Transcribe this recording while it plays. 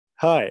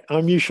Hi,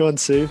 I'm Yushuan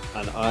Su.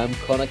 And I'm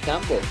Connor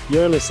Campbell.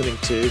 You're listening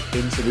to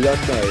Into the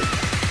Unknown.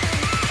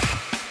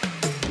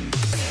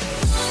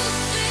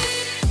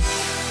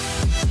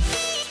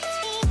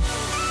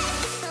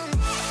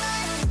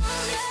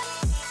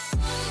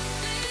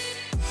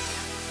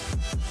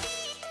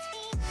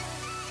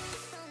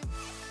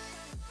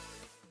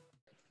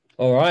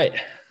 All right.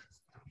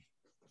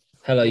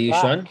 Hello,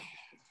 Yushuan.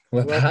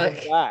 We're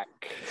Welcome back.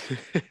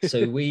 So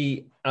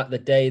at the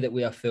day that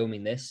we are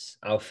filming this,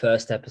 our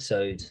first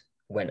episode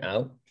went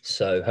out.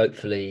 So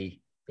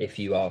hopefully, if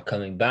you are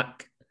coming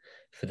back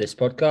for this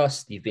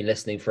podcast, you've been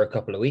listening for a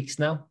couple of weeks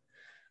now.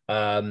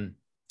 And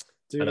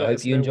I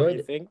hope you enjoyed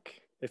it.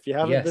 Think. If you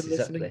haven't been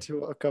listening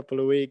to a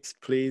couple of weeks,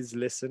 please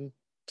listen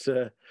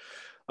to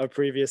our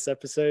previous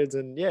episodes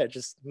and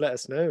just let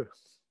us know.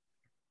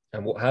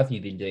 And what have you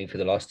been doing for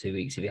the last 2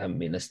 weeks if you haven't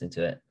been listening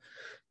to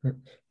it?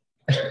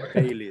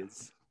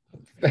 Failures.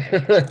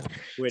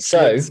 Which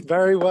links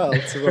very well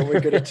to what we're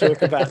going to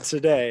talk about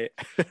today.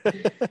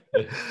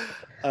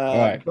 All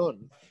right.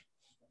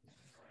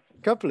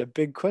 A couple of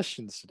big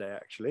questions today,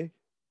 actually.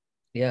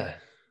 Yeah.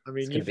 I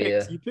mean, you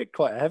picked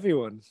quite a heavy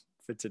one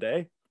for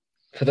today.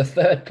 For the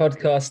third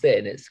podcast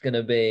in, it's going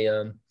to be...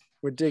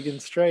 we're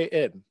digging straight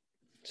in.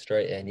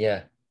 Straight in,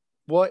 yeah.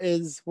 What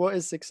is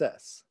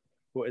success?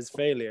 What is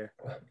failure?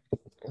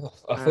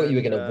 I thought you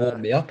were going to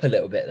warm me up a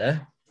little bit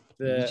there.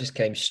 You just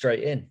came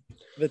straight in.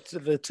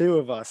 The two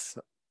of us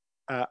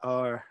at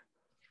our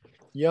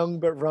young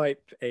but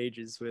ripe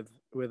ages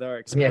with our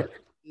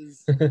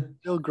experiences,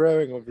 still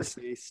growing,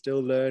 obviously, still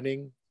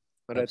learning.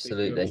 I don't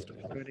Absolutely. think we're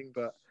still learning,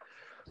 but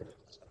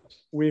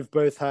we've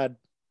both had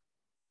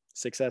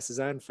successes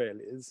and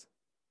failures.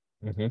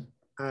 Mm-hmm.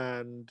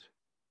 And,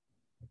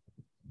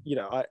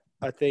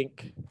 I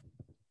think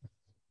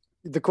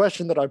the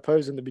question that I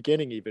posed in the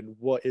beginning, even,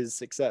 what is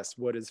success?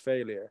 What is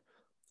failure?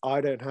 I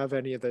don't have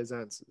any of those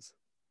answers.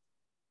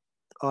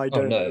 I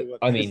don't know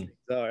what those things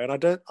are,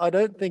 and I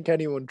don't think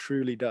anyone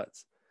truly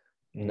does.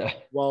 No.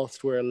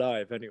 Whilst we're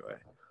alive, anyway.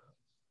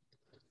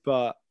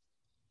 But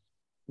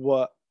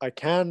what I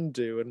can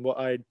do, and what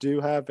I do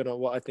have, and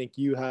what I think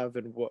you have,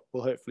 and what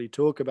we'll hopefully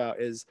talk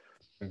about is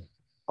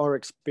our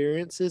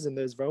experiences in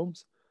those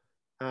realms,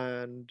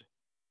 and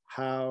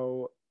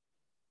how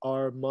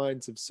our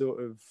minds have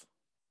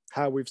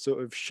how we've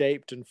sort of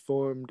shaped and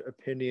formed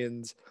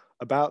opinions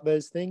about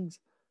those things.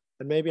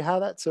 And maybe how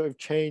that sort of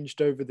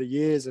changed over the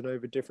years and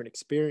over different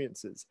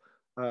experiences,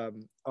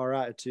 our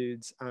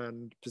attitudes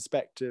and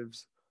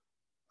perspectives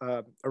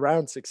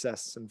around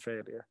success and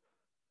failure.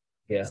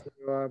 Yeah.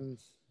 So,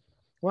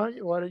 why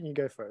don't you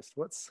go first?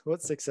 What's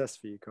success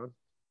for you, Con?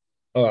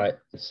 All right.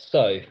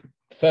 So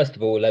first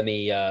of all, let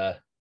me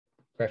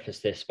preface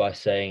this by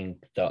saying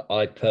that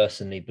I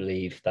personally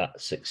believe that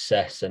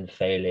success and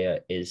failure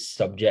is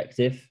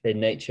subjective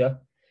in nature.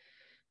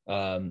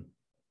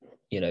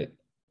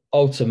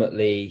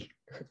 Ultimately,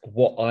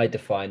 what I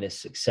define as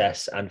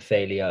success and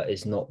failure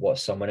is not what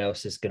someone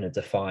else is going to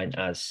define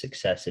as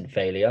success and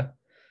failure.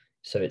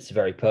 So it's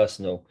very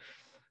personal.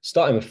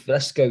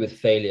 Let's go with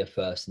failure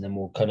first, and then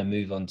we'll kind of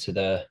move on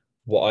to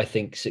what I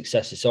think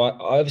success is. So I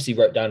obviously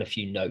wrote down a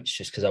few notes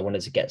just because I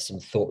wanted to get some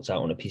thoughts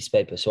out on a piece of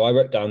paper. So I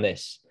wrote down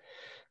this.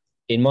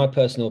 In my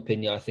personal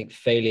opinion, I think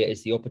failure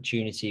is the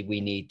opportunity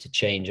we need to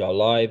change our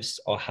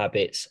lives, our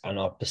habits, and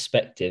our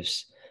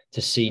perspectives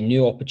to see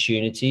new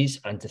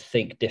opportunities and to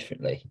think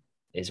differently,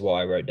 is what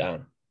I wrote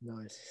down.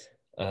 Nice.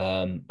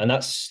 And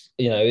that's,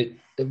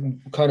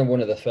 kind of one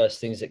of the first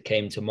things that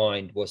came to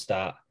mind was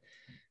that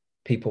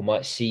people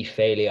might see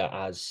failure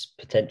as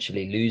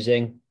potentially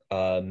losing,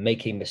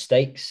 making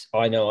mistakes.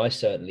 I know I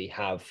certainly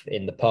have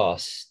in the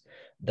past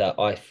that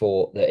I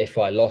thought that if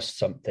I lost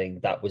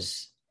something, that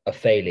was a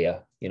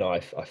failure.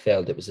 I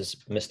failed. It was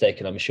a mistake.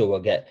 And I'm sure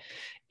we'll get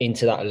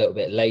into that a little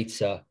bit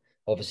later.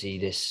 Obviously,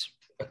 this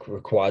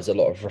requires a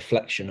lot of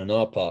reflection on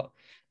our part,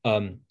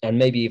 and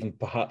maybe even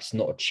perhaps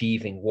not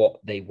achieving what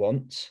they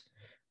want.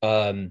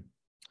 But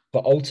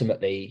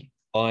ultimately,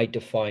 I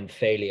define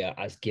failure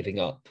as giving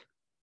up,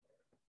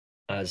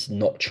 as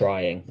not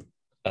trying,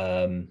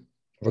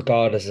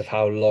 regardless of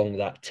how long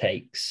that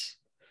takes.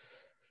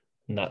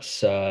 And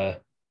that's, I'll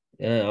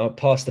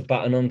pass the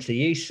baton on to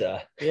you, sir.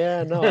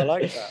 Yeah, no, I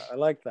like that. I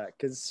like that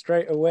because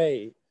straight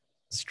away,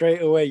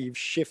 you've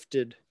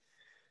shifted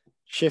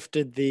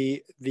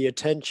the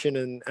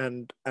attention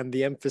and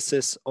the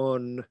emphasis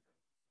on,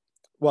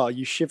 well,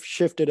 you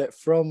shifted it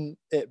from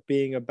it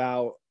being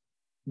about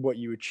what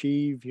you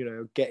achieve,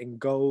 getting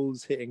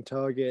goals, hitting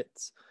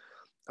targets,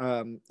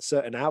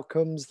 certain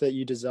outcomes that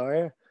you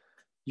desire.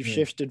 You've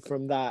shifted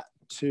from that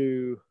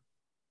to,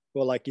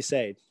 well, like you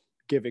said,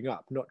 giving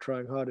up, not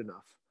trying hard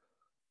enough,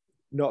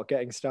 not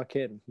getting stuck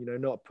in,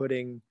 not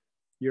putting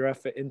your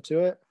effort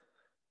into it.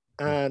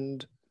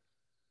 And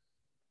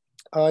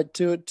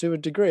to a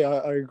degree,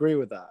 I agree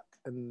with that.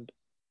 And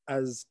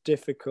as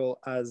difficult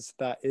as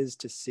that is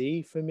to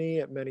see for me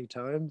at many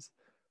times,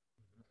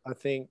 I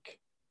think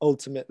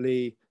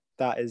ultimately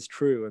that is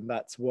true, and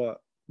that's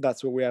what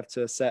we have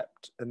to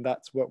accept, and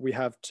that's what we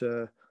have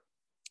to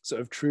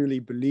sort of truly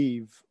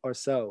believe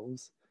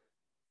ourselves,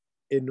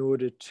 in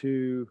order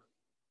to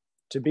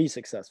be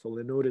successful,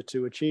 in order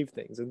to achieve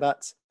things. And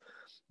that's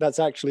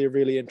actually a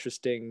really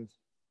interesting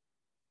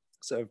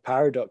sort of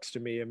paradox to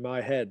me in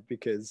my head,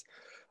 because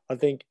I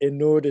think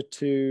in order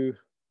to,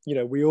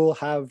 we all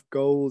have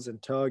goals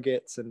and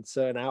targets and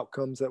certain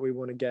outcomes that we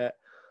want to get,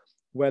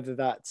 whether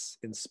that's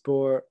in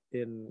sport,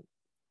 in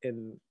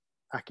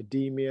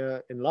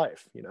academia, in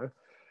life,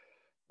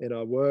 in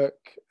our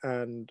work.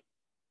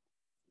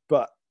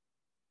 But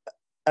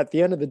at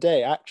the end of the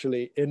day,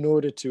 actually, in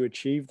order to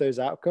achieve those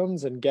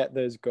outcomes and get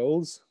those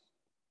goals,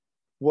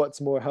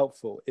 what's more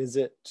helpful? Is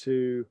it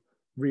to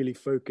really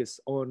focus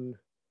on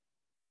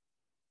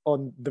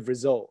the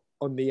result,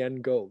 on the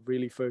end goal,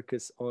 really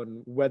focus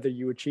on whether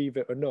you achieve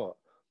it or not?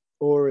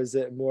 Or is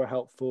it more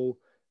helpful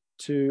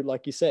to,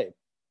 like you say,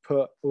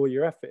 put all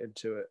your effort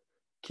into it,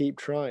 keep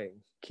trying,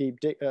 keep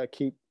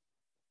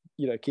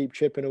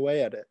chipping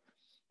away at it?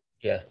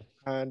 Yeah.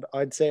 And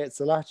I'd say it's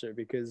the latter,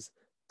 because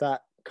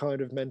that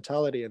kind of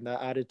mentality and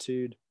that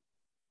attitude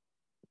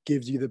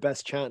gives you the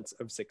best chance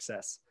of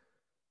success.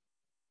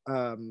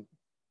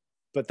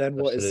 But then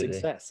what is Absolutely.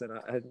 success? And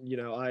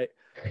I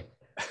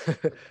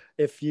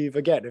if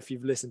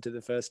you've listened to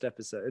the first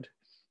episode,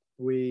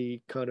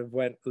 we kind of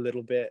went a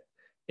little bit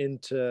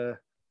into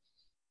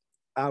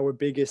our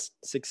biggest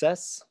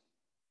success,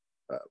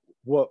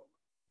 what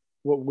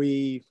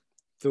we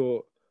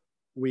thought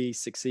we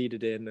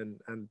succeeded in,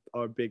 and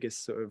our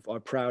biggest our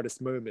proudest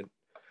moment.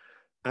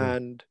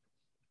 And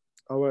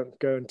I won't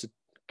go into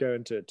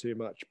it too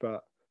much,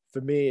 but for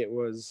me it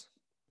was,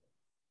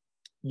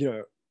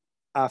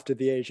 after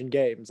the Asian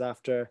Games,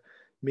 after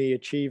me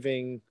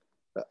achieving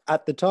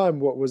at the time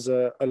what was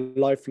a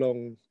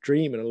lifelong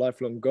dream and a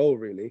lifelong goal,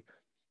 really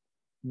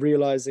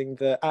realizing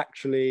that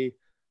actually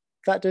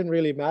that didn't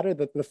really matter,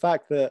 that the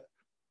fact that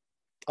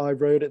I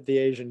rode at the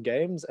Asian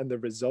Games and the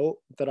result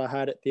that I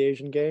had at the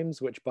Asian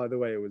Games, which by the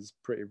way was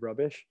pretty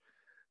rubbish,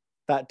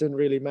 that didn't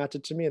really matter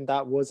to me, and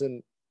that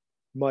wasn't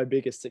my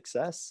biggest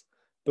success.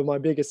 But my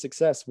biggest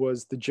success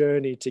was the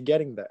journey to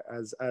getting there,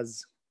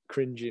 as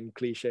cringy and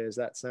cliche as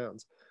that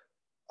sounds.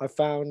 I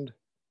found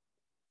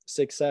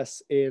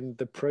success in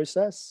the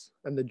process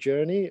and the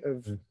journey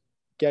of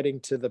getting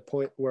to the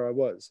point where I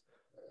was,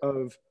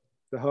 of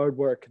the hard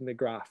work and the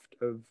graft,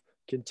 of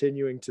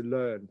continuing to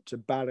learn, to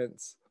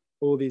balance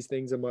all these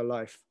things in my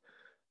life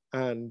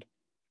and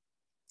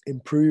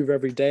improve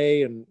every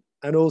day, and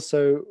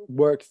also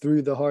work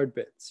through the hard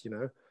bits,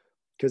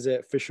 because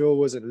it for sure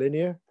wasn't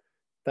linear.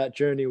 That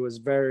journey was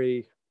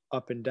very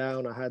up and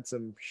down. I had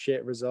some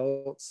shit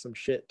results, some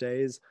shit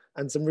days,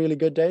 and some really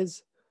good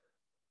days.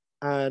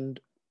 And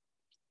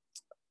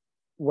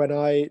when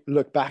I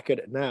look back at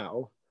it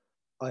now,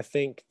 I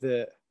think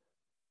that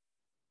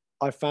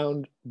I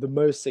found the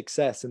most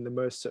success and the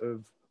most sort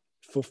of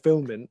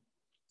fulfillment,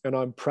 and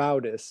I'm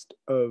proudest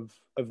of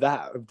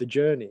the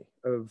journey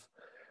of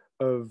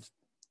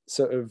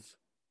sort of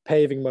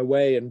paving my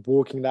way and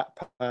walking that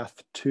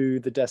path to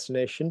the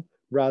destination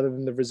rather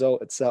than the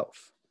result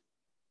itself.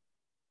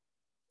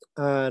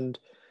 And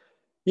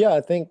yeah,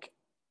 I think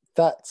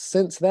that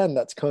since then,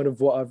 that's kind of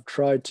what I've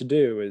tried to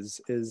do,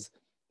 is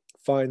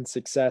find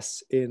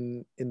success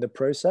in the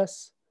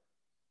process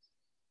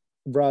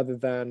rather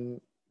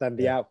than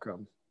the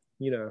outcome.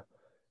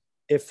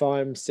 If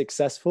I'm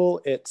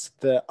successful, it's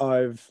that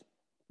I've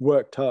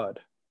worked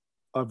hard,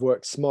 I've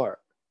worked smart,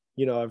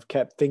 I've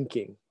kept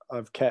thinking,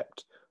 I've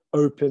kept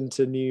open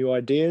to new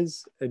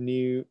ideas and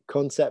new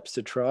concepts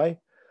to try.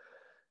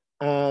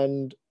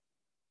 And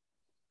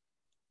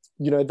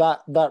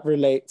that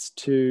relates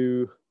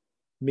to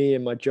me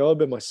and my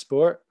job and my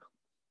sport.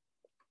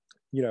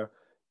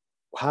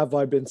 Have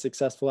I been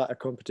successful at a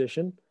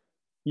competition?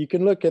 You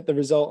can look at the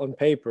result on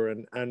paper,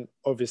 and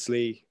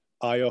obviously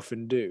I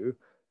often do.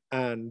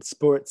 And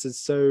sports is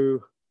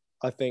so,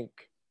 I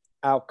think,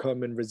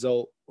 outcome and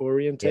result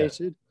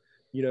orientated.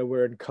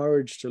 We're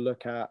encouraged to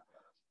look at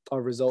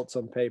our results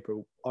on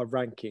paper, our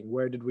ranking,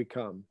 where did we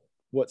come?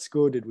 What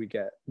score did we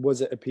get?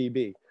 Was it a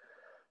PB?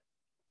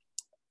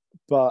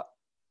 But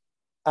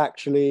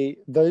actually,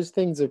 those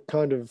things are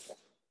kind of,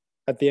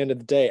 at the end of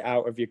the day,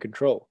 out of your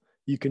control.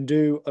 You can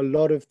do a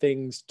lot of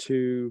things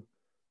to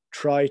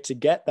try to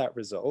get that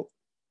result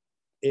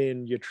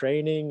in your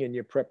training, in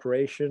your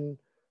preparation,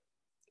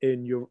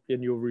 in your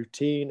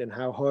routine, and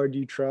how hard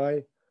you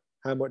try,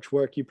 how much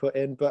work you put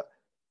in. But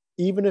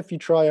even if you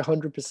try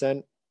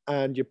 100%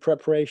 and your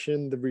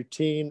preparation, the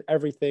routine,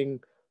 everything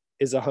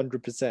is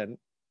 100%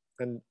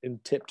 and in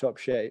tip-top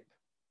shape,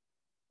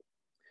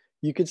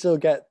 you could still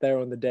get there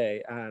on the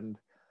day and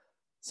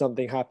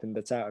something happened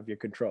that's out of your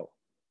control.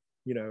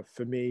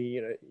 For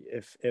me,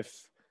 if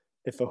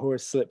a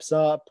horse slips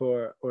up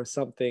or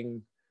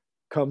something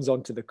comes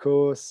onto the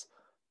course,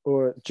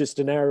 or just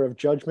an error of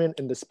judgment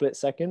in the split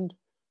second,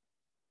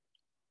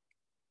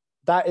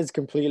 that is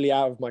completely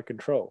out of my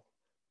control.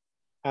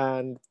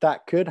 And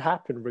that could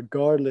happen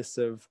regardless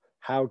of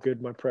how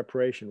good my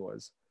preparation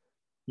was,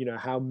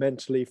 how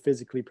mentally,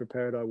 physically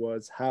prepared I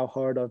was, how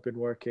hard I've been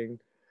working.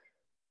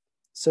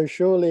 So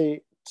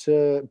surely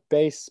to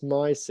base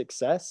my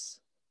success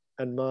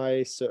and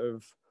my sort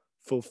of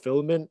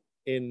fulfillment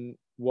in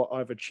what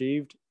I've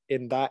achieved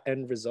in that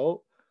end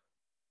result,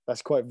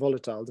 that's quite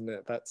volatile, isn't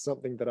it? That's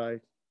something that I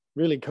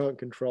really can't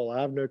control.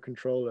 I have no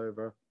control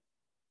over.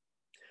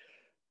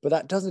 But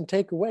that doesn't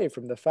take away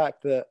from the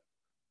fact that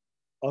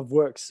I've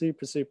worked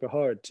super, super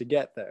hard to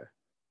get there,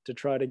 to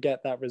try to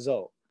get that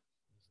result.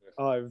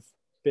 I've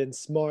been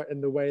smart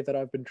in the way that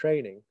I've been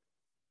training.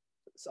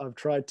 I've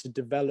tried to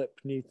develop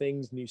new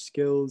things, new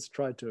skills,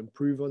 tried to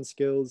improve on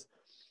skills.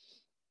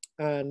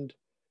 And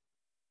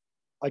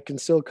I can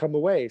still come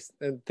away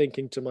and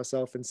thinking to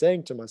myself and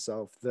saying to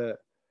myself that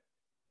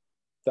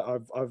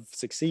I've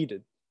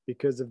succeeded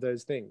because of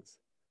those things.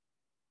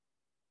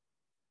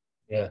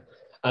 Yeah.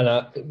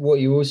 And what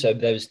you also,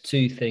 there's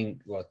two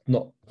things, well,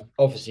 not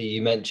obviously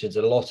you mentioned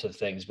a lot of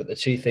things, but the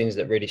two things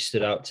that really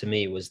stood out to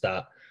me was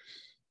that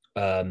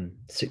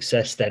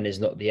success then is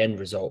not the end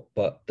result,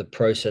 but the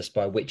process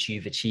by which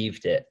you've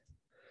achieved it.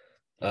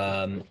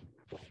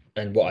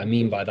 And what I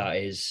mean by that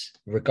is,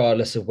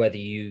 regardless of whether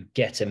you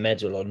get a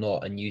medal or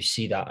not, and you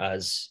see that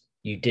as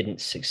you didn't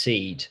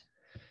succeed,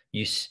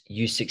 you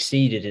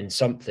succeeded in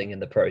something in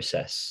the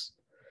process.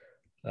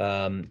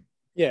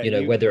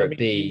 Yeah, whether it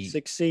be you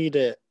succeed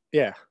at,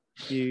 yeah,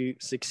 you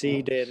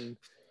succeed in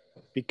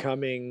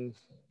becoming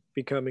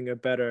a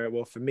better,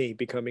 well, for me,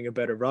 becoming a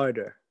better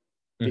rider,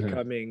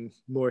 becoming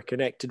more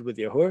connected with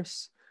your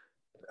horse,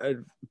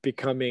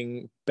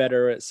 becoming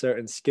better at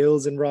certain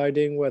skills in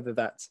riding, whether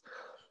that's,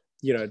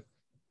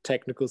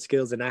 technical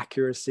skills and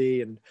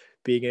accuracy and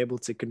being able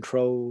to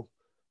control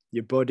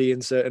your body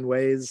in certain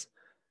ways.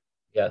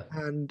 Yeah.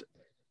 And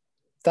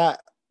that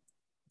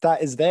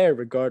is there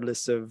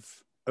regardless of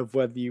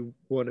whether you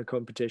won a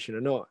competition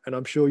or not. And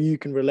I'm sure you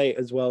can relate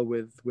as well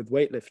with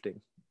weightlifting.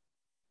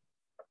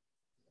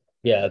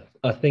 Yeah,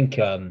 I think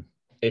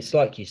it's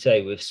like you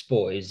say, with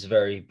sport, it's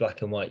very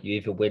black and white. You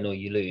either win or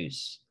you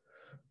lose,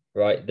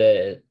 right?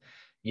 There,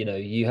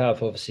 you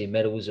have obviously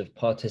medals of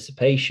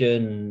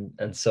participation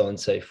and so on and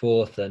so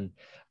forth.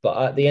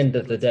 But at the end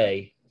of the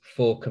day,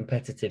 for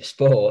competitive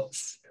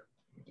sports,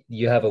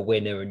 you have a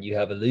winner and you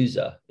have a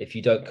loser. If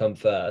you don't come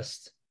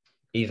first,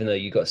 even though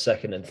you got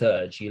second and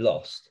third, you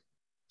lost.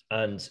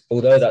 And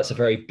although that's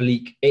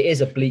it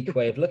is a bleak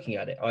way of looking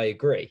at it, I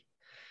agree.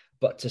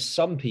 But to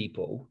some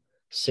people,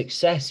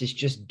 success is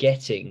just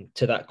getting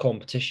to that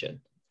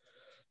competition.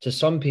 To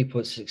some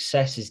people,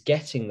 success is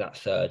getting that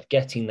third,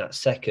 getting that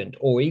second,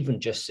 or even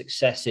just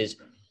success is,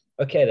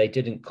 okay, they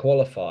didn't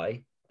qualify,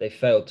 they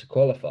failed to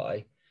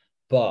qualify,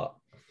 but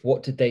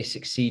what did they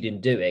succeed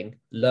in doing?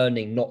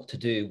 Learning not to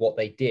do what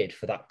they did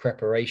for that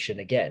preparation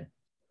again.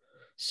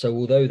 So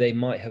although they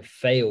might have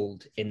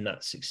failed in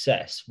that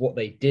success, what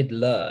they did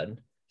learn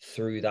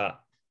through that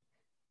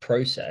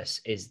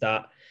process is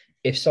that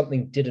if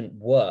something didn't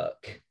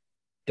work,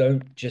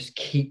 don't just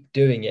keep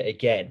doing it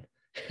again.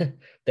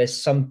 There's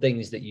some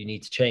things that you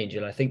need to change.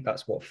 And I think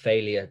that's what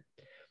failure,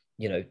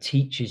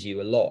 teaches you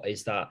a lot,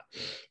 is that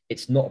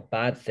it's not a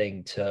bad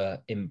thing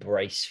to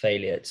embrace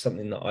failure. It's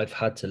something that I've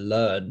had to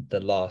learn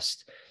that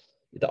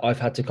I've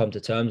had to come to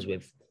terms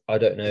with. I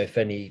don't know if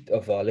any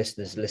of our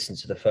listeners listened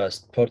to the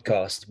first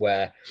podcast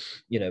where,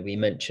 we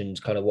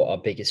mentioned kind of what our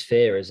biggest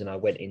fear is. And I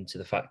went into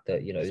the fact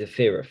that, the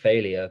fear of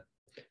failure,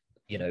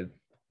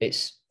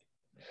 it's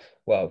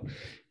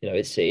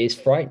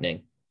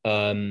frightening.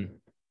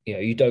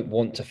 You don't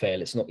want to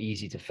fail. It's not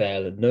easy to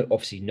fail. And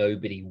obviously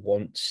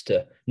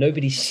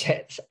nobody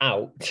sets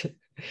out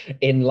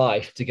in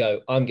life to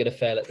go, I'm going to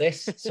fail at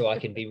this so I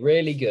can be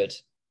really good,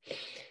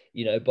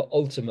 but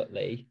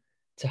ultimately,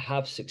 to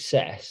have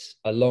success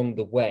along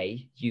the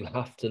way, you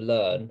have to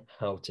learn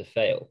how to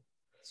fail.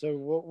 So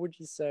what would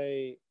you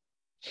say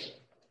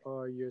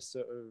are your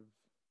sort of,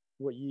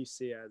 what you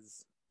see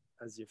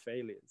as your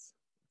failures,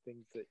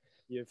 things that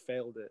you've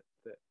failed at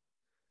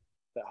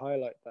that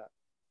highlight that?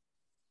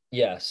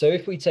 Yeah. So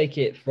if we take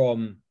it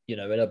from,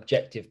 an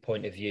objective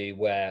point of view,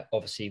 where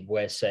obviously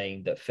we're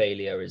saying that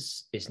failure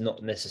is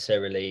not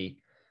necessarily,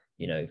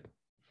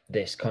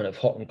 this kind of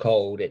hot and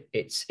cold.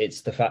 It's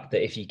the fact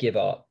that if you give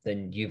up,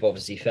 then you've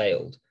obviously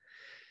failed.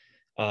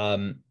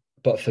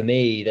 But for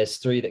me, there's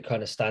three that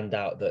kind of stand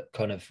out that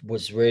kind of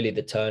was really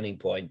the turning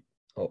point.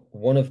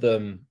 One of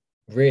them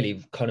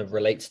really kind of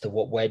relates to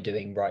what we're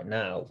doing right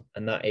now.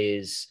 And that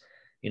is,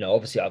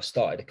 obviously I've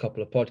started a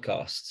couple of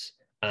podcasts,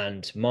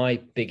 and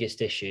my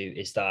biggest issue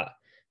is that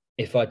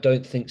if I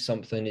don't think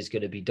something is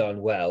going to be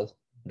done well,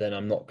 then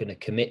I'm not going to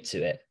commit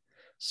to it.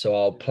 So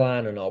I'll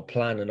plan and I'll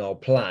plan and I'll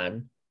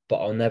plan,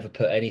 but I'll never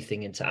put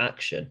anything into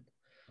action.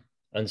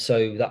 And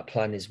so that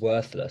plan is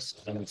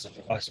worthless. And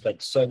I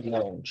spent so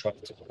long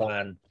trying to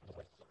plan,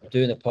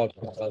 doing a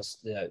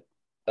podcast,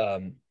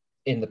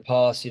 in the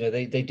past,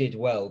 they did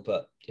well,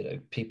 but,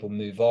 people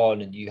move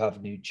on and you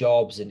have new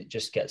jobs and it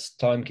just gets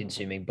time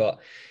consuming. But,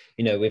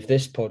 with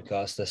this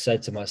podcast, I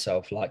said to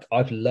myself, like,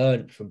 I've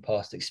learned from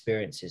past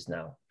experiences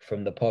now,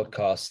 from the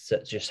podcasts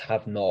that just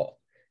have not,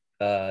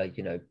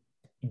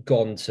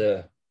 gone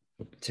to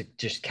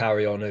just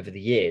carry on over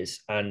the years.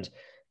 And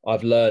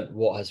I've learned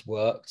what has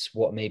worked,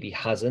 what maybe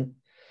hasn't.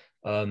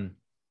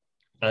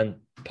 And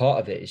part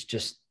of it is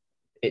just,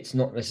 it's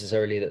not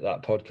necessarily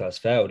that podcast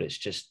failed. It's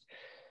just,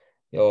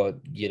 or,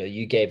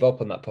 you gave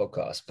up on that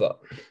podcast, but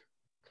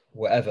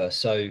whatever.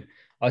 So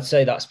I'd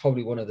say that's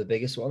probably one of the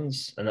biggest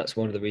ones. And that's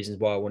one of the reasons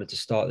why I wanted to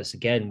start this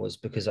again, was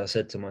because I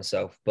said to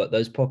myself, but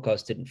those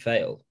podcasts didn't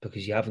fail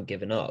because you haven't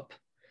given up.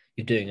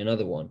 You're doing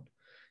another one.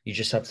 You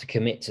just have to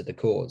commit to the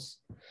cause.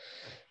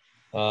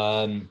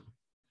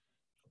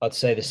 I'd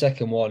say the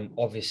second one,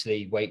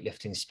 obviously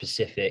weightlifting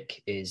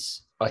specific,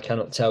 is I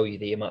cannot tell you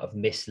the amount of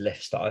missed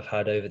lifts that I've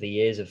had over the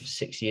years of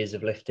 6 years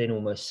of lifting,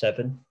 almost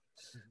 7,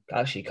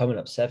 actually coming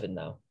up 7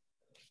 now.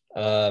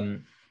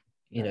 7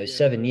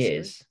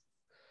 years.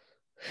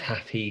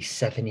 Happy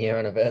 7-year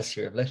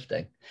anniversary of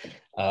lifting.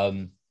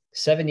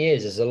 7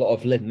 years is a lot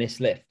of missed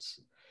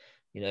lifts,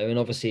 and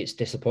obviously it's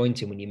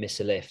disappointing when you miss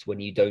a lift, when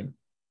you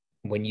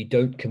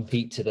don't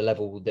compete to the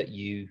level that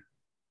you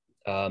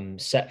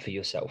set for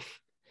yourself.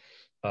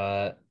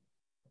 But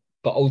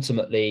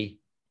ultimately,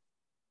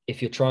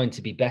 if you're trying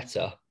to be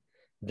better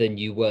than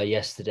you were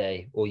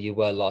yesterday or you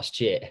were last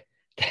year,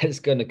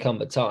 there's going to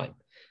come a time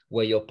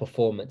where your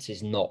performance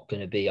is not going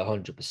to be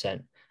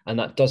 100%. And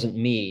that doesn't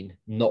mean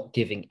not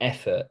giving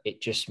effort.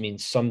 It just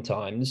means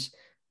sometimes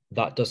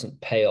that doesn't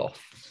pay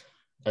off.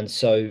 And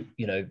so,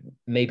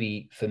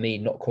 maybe for me,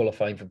 not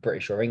qualifying for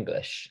British or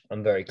English,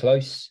 I'm very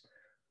close,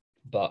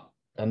 but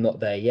I'm not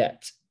there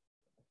yet.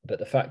 But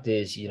the fact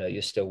is,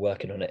 you're still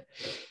working on it.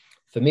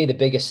 For me, the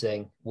biggest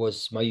thing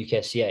was my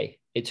UKSCA.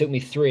 It took me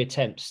 3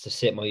 attempts to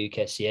sit my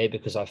UKSCA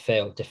because I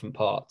failed different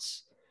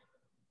parts.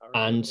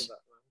 And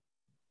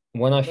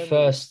when I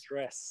first,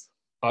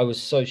 I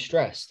was so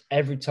stressed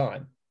every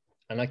time.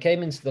 And I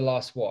came into the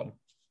last one,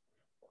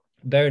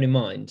 bearing in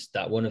mind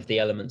that one of the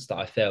elements that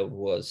I failed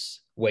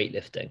was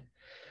weightlifting,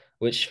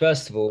 which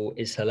first of all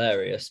is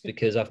hilarious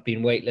because I've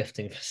been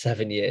weightlifting for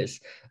 7 years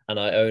and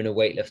I own a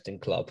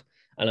weightlifting club.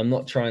 And I'm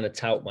not trying to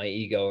tout my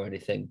ego or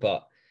anything,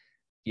 but,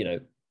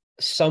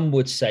 some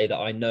would say that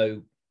I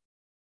know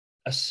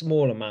a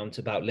small amount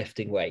about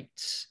lifting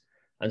weights.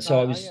 And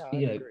so I was,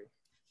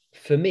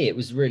 for me, it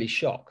was really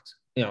shocked.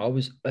 For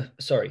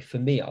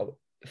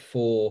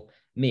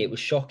me, it was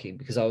shocking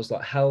because I was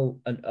like, how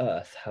on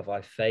earth have I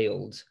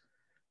failed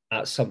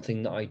at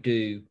something that I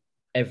do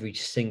every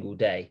single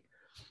day?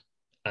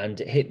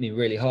 And it hit me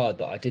really hard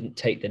that I didn't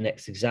take the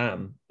next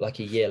exam like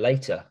a year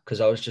later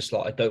because I was just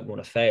like, I don't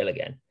want to fail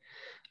again.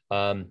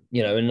 And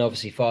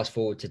obviously fast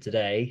forward to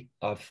today,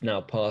 I've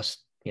now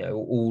passed,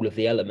 all of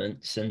the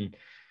elements, and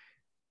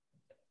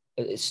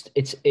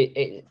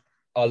it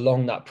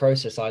along that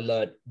process, I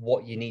learned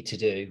what you need to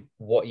do,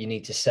 what you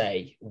need to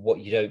say,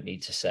 what you don't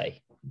need to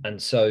say. And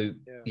so,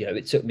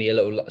 it took me a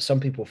little, some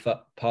people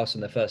pass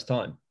on their first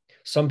time.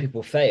 Some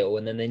people fail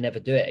and then they never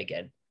do it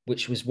again,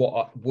 which was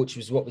what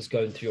was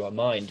going through my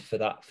mind for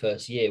that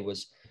first year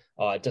was,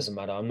 it doesn't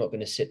matter. I'm not going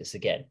to sit this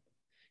again.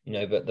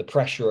 But the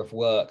pressure of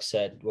work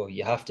said, well,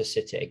 you have to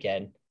sit it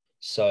again.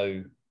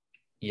 So,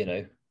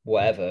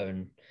 whatever.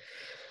 And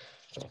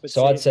but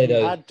so I'd say though,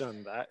 if you had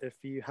done that, if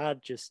you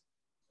had just,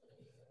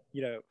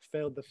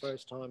 failed the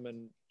first time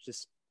and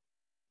just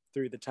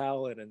threw the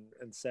towel in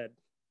and said,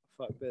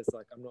 fuck this,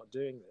 like, I'm not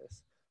doing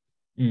this.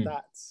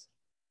 That's,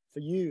 for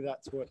you,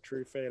 that's what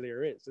true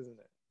failure is, isn't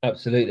it?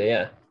 Absolutely.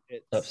 Yeah.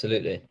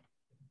 Absolutely.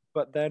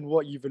 But then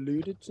what you've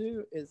alluded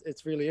to is,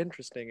 it's really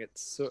interesting.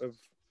 It's sort of,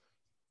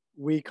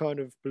 we kind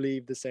of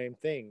believe the same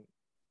thing,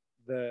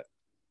 that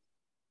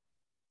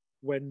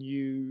when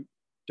you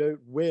don't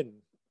win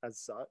as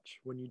such,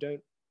 when you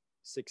don't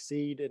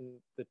succeed in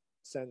the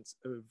sense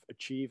of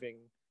achieving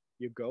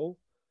your goal,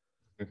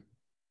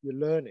 you're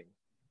learning.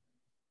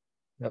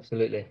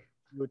 Absolutely.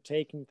 You're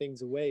taking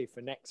things away for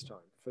next time,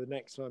 for the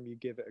next time you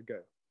give it a go.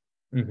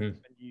 And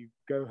you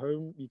go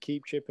home, you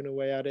keep chipping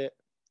away at it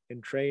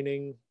in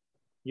training,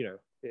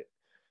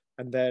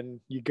 and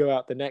then you go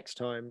out the next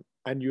time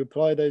and you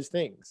apply those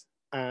things.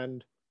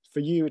 And for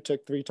you, it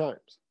took 3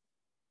 times.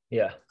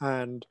 Yeah.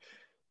 And,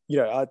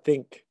 I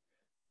think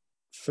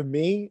for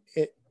me,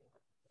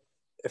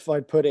 if I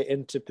put it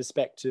into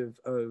perspective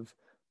of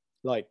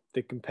like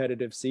the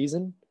competitive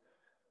season,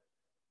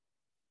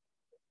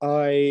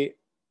 I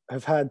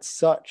have had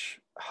such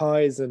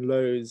highs and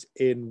lows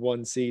in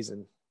one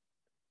season.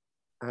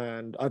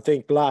 And I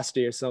think last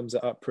year sums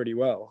it up pretty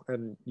well.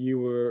 And you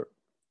were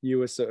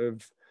sort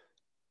of,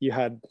 you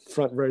had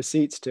front row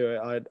seats to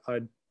it.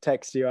 I'd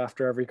text you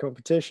after every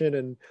competition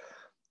and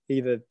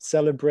either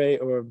celebrate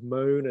or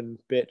moan and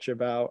bitch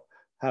about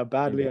how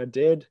badly I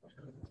did.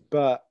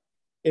 But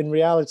in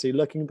reality,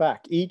 looking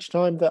back, each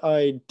time that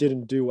I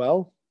didn't do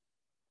well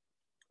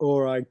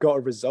or I got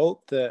a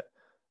result that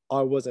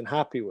I wasn't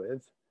happy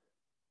with,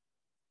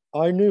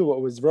 I knew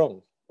what was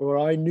wrong, or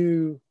I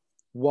knew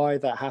why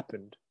that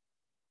happened.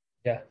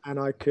 Yeah. And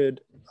I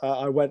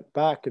went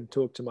back and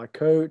talked to my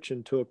coach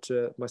and talked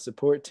to my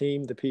support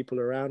team, the people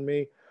around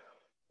me.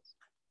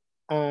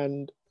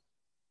 And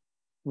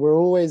we're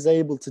always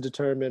able to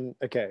determine,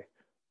 okay,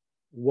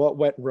 what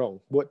went wrong?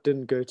 What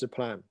didn't go to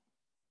plan?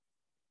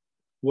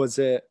 Was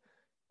it,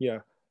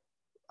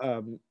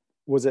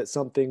 was it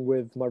something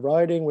with my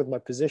riding, with my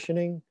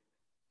positioning?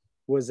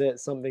 Was it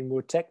something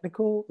more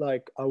technical,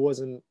 like I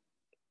wasn't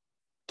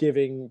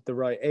giving the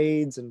right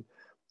aids and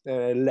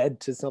it led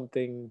to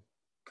something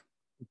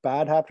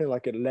bad happening,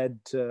 like it led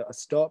to a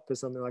stop or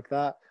something like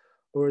that?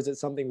 Or is it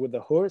something with the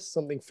horse,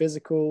 something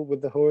physical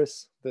with the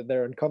horse that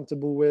they're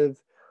uncomfortable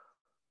with?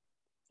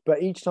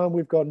 But each time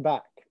we've gone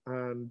back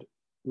and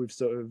we've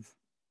sort of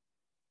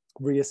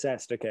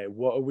reassessed, okay,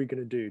 what are we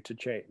going to do to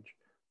change?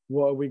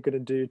 What are we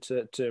going to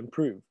do to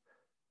improve?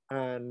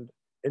 And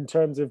in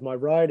terms of my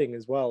riding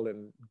as well,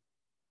 and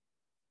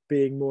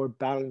being more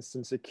balanced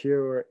and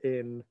secure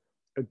in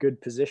a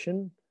good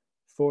position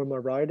for my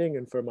riding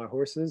and for my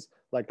horses,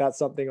 like that's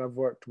something I've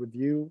worked with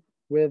you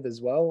with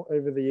as well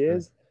over the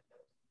years.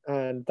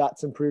 And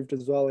that's improved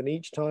as well. And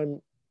each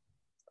time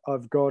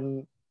I've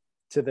gone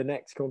to the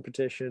next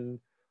competition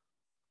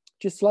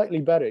just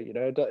slightly better,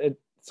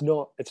 it's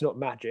not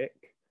magic,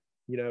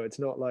 it's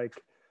not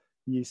like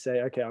you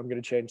say, okay, I'm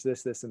going to change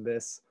this, this, and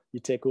this. You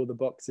tick all the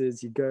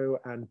boxes, you go,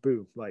 and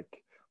boom,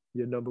 like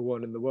you're number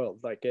one in the world.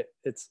 Like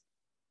it's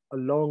a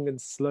long and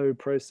slow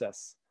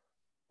process,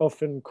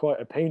 often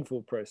quite a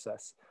painful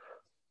process.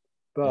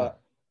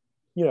 But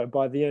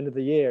by the end of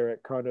the year,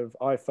 it kind of,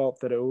 I felt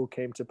that it all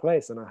came to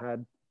place, and I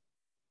had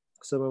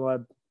some of my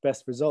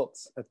best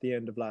results at the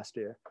end of last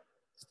year.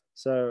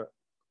 So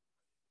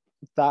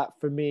that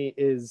for me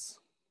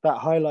that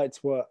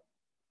highlights what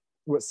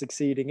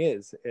succeeding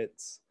is.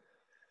 It's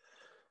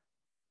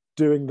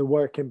doing the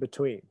work in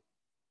between,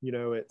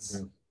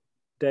 it's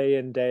day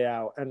in, day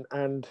out.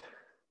 And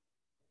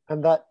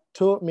that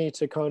taught me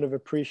to kind of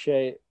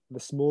appreciate the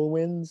small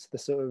wins, the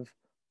sort of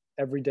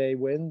everyday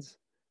wins,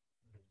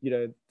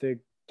 the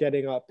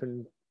getting up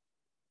and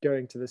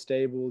going to the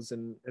stables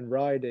and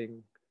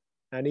riding,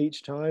 and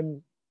each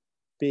time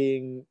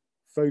being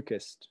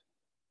focused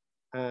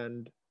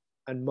and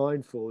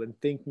mindful and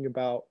thinking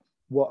about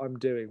what I'm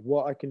doing,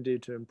 what I can do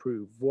to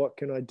improve, what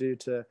can I do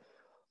to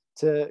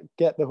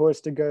get the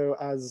horse to go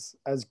as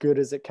good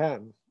as it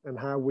can, and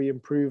how we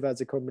improve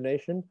as a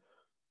combination.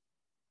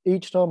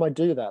 Each time I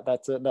do that,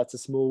 that's a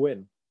small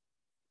win.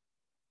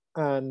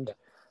 And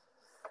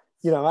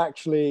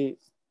actually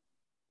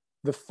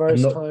the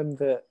first time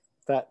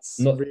that's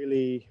not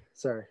really,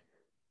 sorry.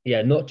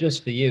 Yeah, not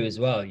just for you as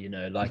well,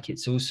 like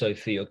it's also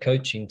for your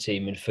coaching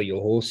team and for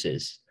your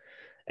horses.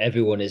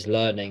 Everyone is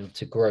learning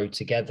to grow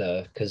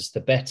together, because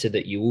the better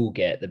that you all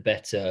get, the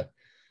better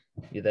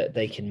that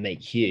they can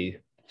make you.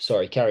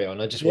 Sorry, carry on.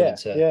 I just wanted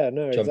to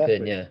no, jump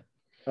exactly.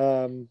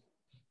 in.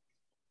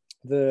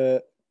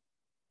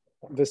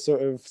 The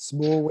sort of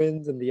small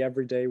wins and the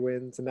everyday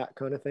wins and that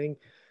kind of thing,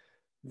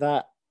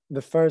 that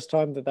the first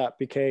time that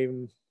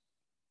became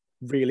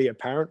really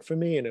apparent for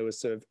me, and it was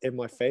sort of in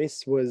my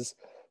face, was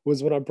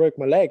when I broke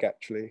my leg,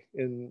 actually,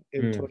 in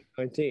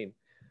 2019.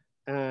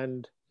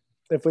 And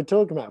if we're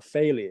talking about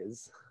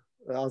failures,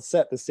 I'll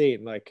set the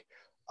scene. Like,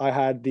 I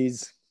had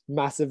these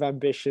massive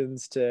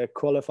ambitions to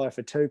qualify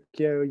for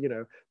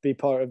Tokyo, be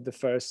part of the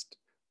first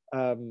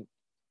Hong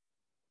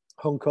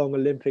Kong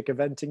Olympic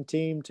eventing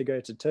team to go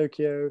to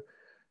Tokyo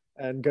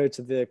and go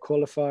to the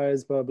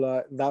qualifiers, blah,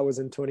 blah. That was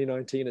in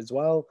 2019 as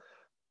well.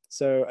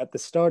 So at the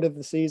start of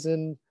the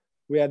season,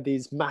 we had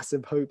these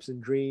massive hopes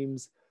and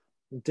dreams,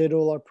 did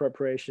all our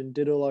preparation,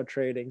 did all our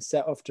training,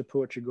 set off to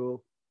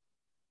Portugal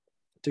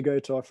to go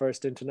to our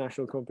first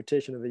international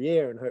competition of the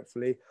year and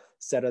hopefully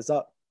set us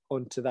up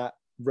onto that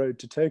road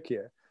to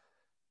Tokyo.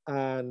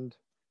 And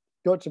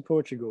got to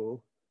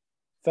Portugal,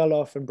 fell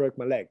off and broke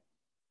my leg.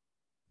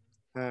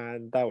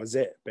 And that was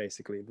it,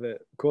 basically. The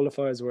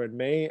qualifiers were in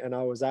May, and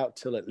I was out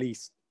till at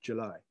least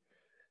July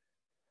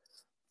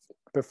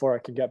before I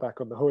could get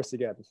back on the horse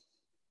again.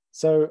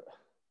 So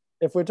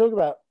if we're talking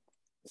about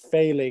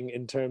failing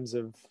in terms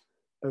of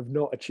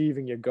not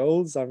achieving your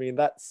goals, I mean,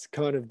 that's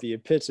kind of the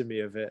epitome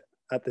of it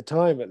at the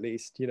time, at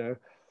least.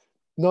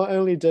 Not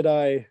only did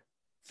I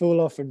fall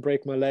off and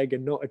break my leg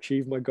and not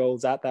achieve my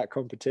goals at that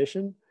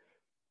competition,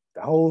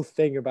 the whole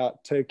thing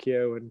about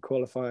Tokyo and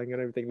qualifying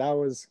and everything, that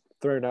was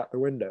thrown out the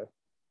window.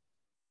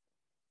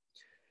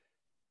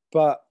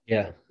 But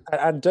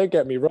and don't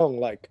get me wrong,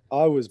 like,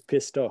 I was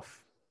pissed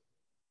off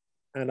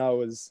and I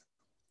was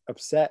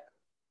upset.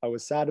 I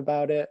was sad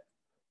about it.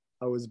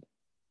 I was,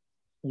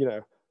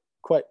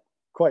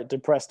 quite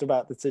depressed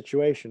about the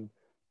situation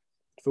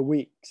for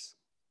weeks.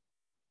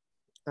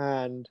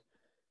 And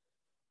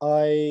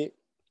to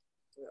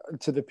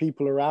the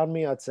people around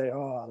me, I'd say,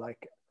 oh,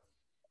 like,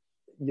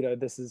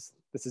 this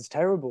is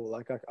terrible.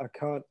 Like, I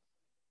can't,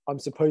 I'm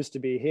supposed to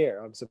be here.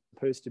 I'm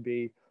supposed to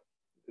be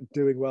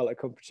doing well at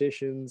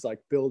competitions, like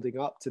building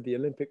up to the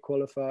Olympic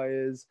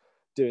qualifiers,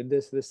 doing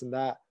this, and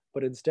that.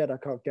 But instead, I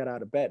can't get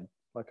out of bed.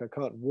 Like, I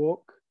can't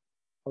walk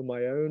on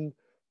my own.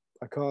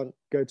 I can't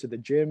go to the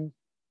gym,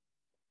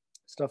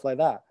 stuff like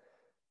that.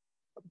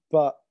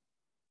 But,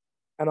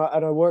 and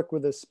I work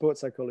with a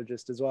sports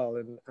psychologist as well.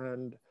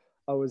 And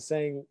I was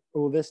saying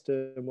all this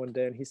to him one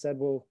day, and he said,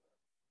 well,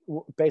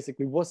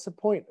 basically, what's the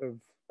point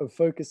of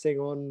focusing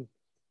on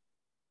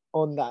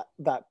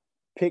that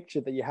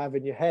picture that you have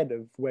in your head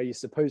of where you're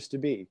supposed to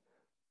be,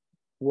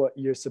 what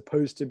you're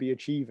supposed to be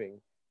achieving,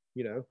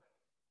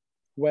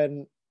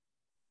 when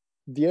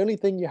the only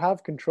thing you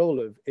have control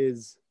of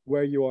is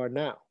where you are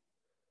now.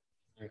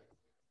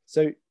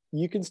 So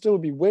you can still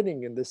be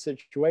winning in this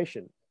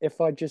situation.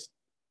 If I just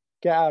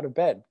get out of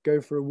bed,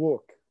 go for a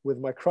walk with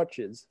my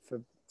crutches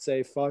for,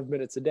 say, 5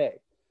 minutes a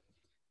day,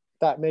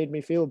 that made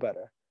me feel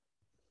better.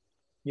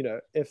 You know,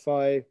 if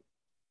I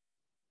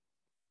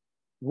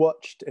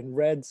watched and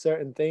read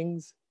certain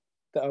things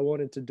that I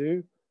wanted to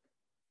do,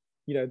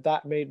 you know,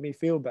 that made me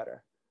feel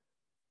better.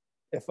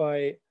 If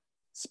I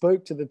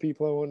spoke to the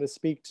people I wanted to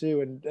speak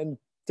to and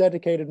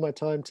dedicated my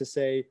time to,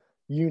 say,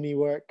 uni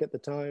work at the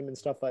time and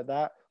stuff like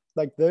that,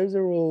 like those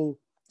are all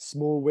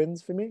small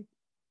wins for me.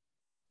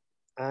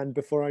 And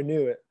before I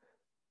knew it,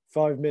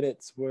 5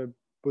 minutes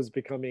was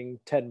becoming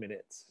 10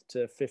 minutes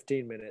to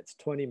 15 minutes,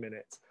 20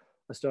 minutes.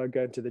 I started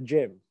going to the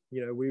gym.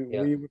 You know, we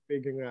were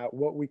figuring out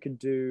what we could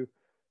do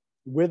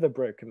with a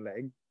broken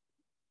leg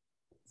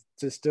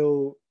to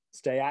still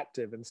stay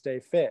active and stay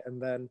fit.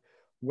 And then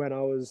when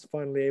I was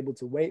finally able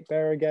to weight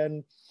bear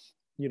again,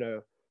 you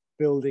know,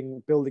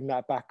 building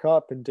that back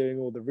up and doing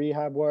all the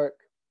rehab work.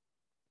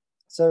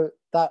 So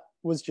that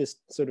was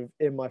just sort of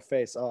in my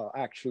face. Oh,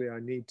 actually, I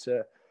need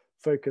to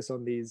focus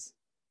on these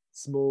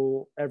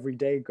small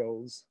everyday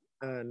goals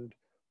and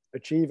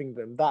achieving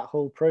them. That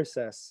whole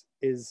process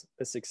is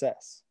a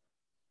success.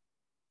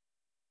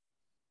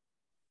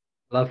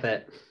 Love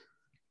it.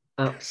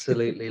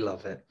 Absolutely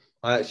love it.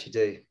 I actually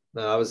do.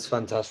 No, that was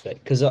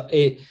fantastic because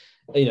it,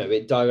 you know,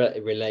 it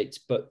directly relates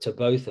but to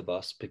both of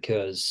us,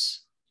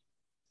 because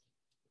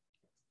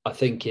I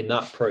think in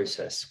that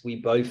process we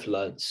both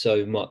learned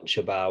so much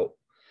about,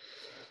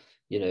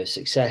 you know,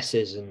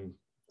 successes and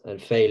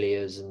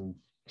failures, and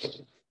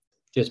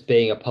just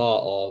being a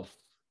part of,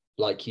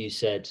 like you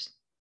said,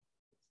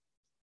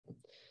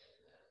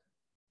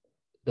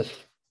 the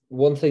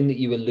one thing that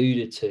you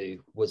alluded to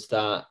was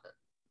that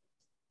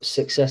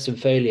success and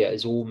failure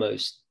is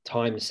almost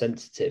time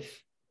sensitive.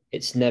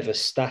 It's never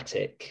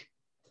static.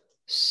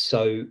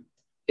 So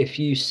if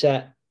you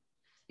set,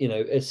 you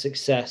know, a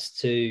success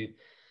to,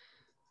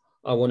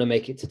 I want to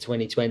make it to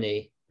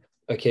 2020,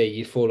 okay,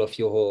 you fall off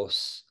your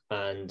horse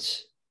and,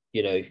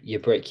 you know, you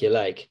break your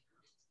leg.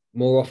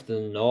 More often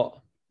than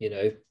not, you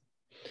know,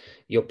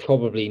 you're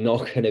probably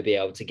not going to be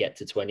able to get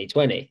to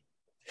 2020,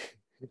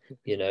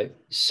 you know.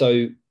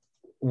 So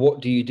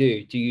what do?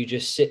 Do you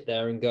just sit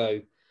there and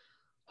go,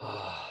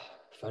 oh,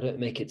 if I don't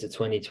make it to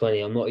 2020,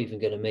 I'm not even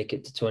going to make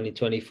it to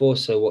 2024.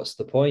 So what's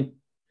the point?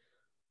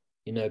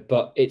 You know,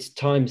 but it's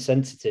time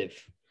sensitive.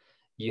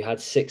 You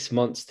had 6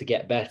 months to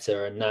get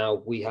better, and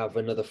now we have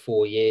another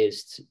 4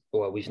 years.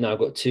 We've now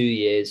got 2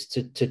 years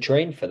to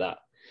train for that.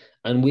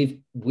 And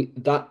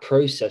that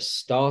process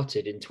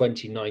started in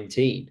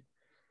 2019.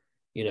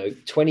 You know,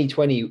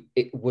 2020,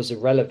 it was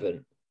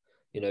irrelevant.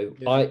 You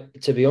know,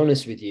 to be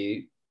honest with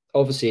you,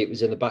 obviously it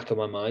was in the back of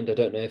my mind. I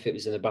don't know if it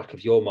was in the back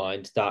of your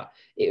mind that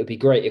it would be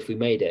great if we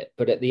made it.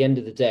 But at the end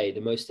of the day,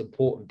 the most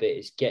important bit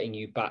is getting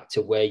you back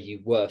to where you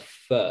were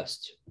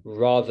first,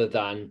 rather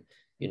than,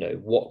 you know,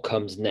 what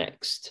comes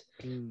next.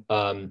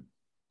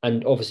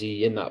 And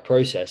obviously in that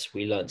process,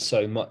 we learned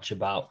so much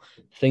about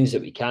things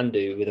that we can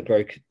do with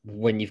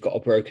when you've got a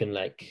broken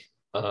leg.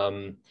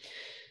 And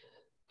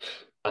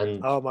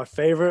my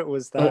favorite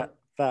was that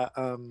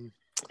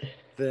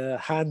the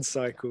hand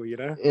cycle, you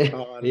know.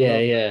 Oh, I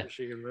love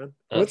machine, man.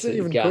 What's it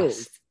even called?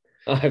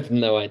 I have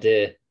no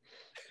idea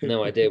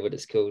what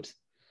it's called.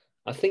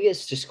 I think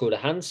it's just called a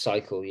hand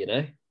cycle, you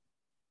know.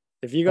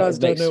 If you guys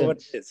don't know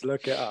what it is,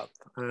 look it up.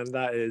 And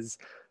that is,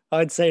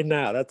 I'd say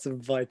now, that's a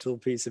vital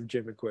piece of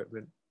gym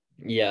equipment.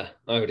 Yeah,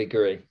 I would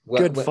agree.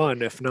 Good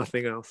fun, if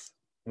nothing else.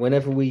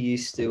 Whenever we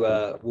used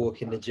to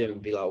walk in the gym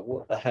and be like,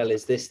 what the hell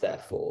is this there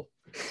for?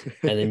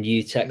 And then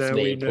you text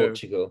me in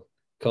Portugal,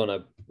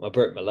 Connor, I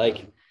broke my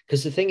leg.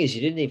 Because the thing is,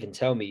 you didn't even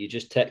tell me. You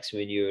just texted me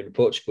when you were in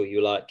Portugal. You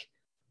were like,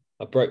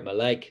 I broke my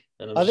leg.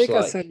 And I think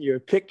I sent you a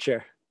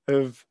picture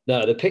of...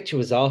 No, the picture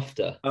was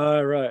after.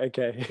 Oh, right,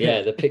 okay.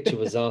 Yeah, the picture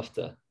was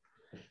after.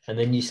 And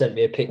then you sent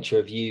me a picture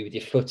of you with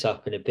your foot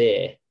up in a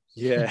beer.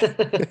 Yeah.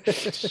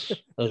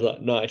 I was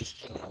like,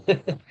 nice.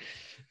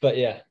 But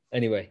yeah,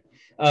 anyway.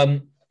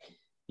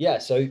 Yeah,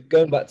 so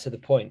going back to the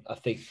point, I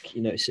think,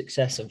 you know,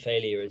 success and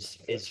failure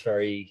is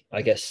very,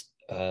 I guess,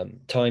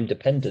 time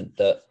dependent,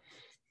 that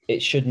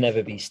it should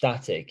never be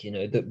static. You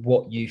know, that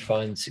what you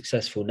find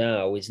successful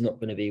now is not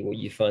going to be what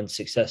you find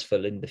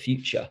successful in the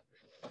future,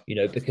 you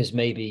know, because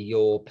maybe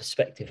your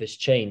perspective has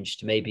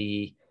changed.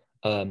 Maybe,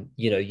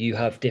 you know, you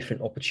have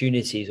different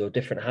opportunities or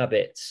different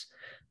habits.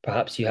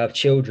 Perhaps you have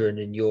children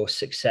and your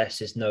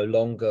success is no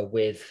longer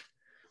with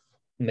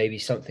maybe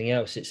something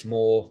else. It's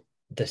more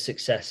the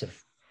success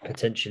of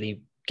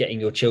potentially getting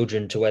your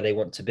children to where they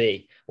want to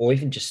be, or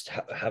even just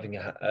having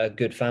a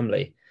good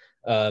family.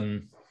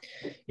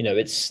 You know,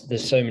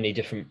 there's so many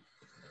different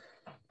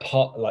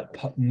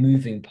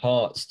moving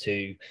parts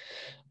to,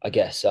 I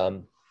guess,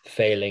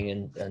 failing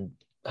and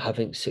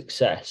having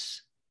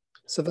success.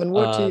 So then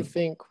what do you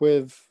think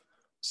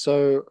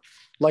so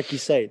like you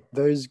say,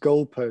 those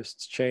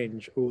goalposts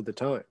change all the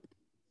time.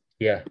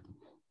 Yeah.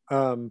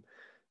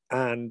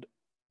 And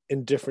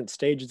in different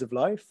stages of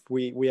life.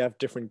 We have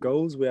different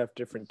goals, we have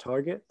different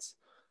targets,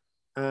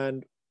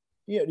 and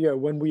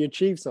when we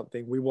achieve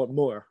something, we want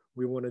more.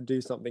 We want to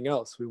do something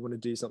else. We want to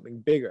do something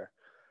bigger.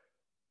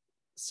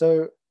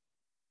 So,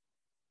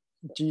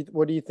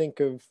 what do you think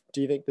of?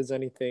 Do you think there's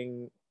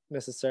anything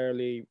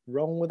necessarily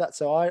wrong with that?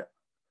 So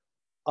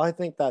I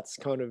think that's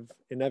kind of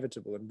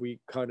inevitable, and we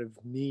kind of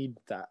need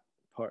that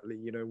partly.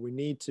 We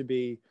need to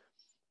be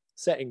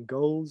setting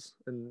goals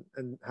and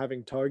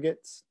having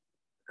targets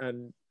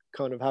and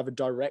kind of have a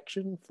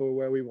direction for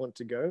where we want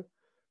to go.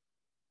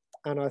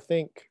 And I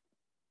think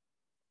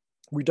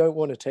we don't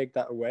want to take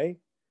that away,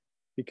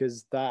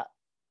 because that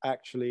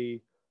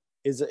actually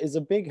is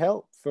a big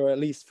help, for at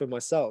least for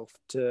myself,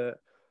 to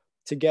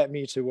get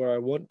me to where I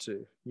want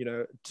to,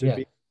 to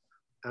be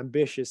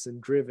ambitious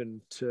and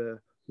driven, to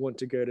want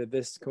to go to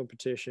this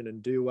competition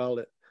and do well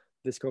at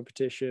this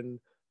competition,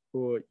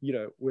 or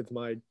with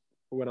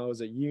when I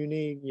was at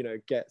uni,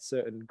 get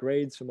certain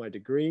grades for my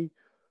degree.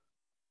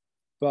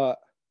 But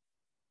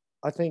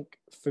I think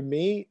for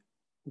me,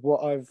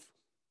 what I've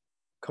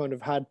kind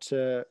of had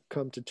to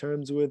come to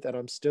terms with, and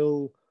I'm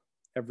still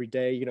every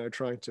day,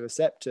 trying to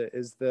accept it,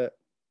 is that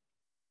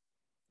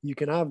you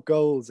can have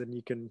goals and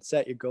you can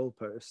set your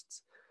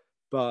goalposts,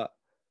 but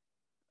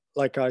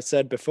like I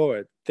said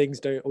before, things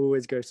don't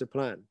always go to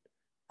plan,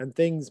 and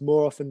things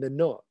more often than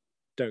not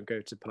don't go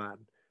to plan.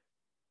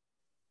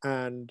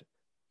 And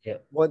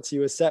once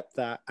you accept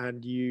that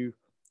and you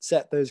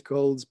set those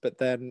goals, but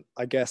then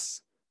I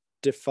guess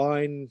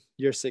define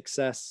your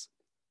success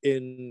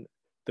in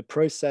the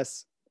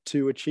process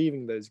to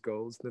achieving those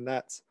goals, then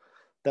that's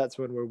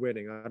when we're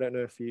winning. I don't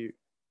know if you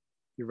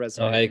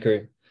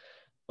resonate.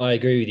 I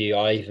agree with you.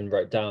 I even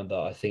wrote down that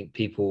I think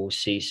people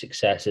see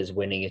success as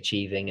winning,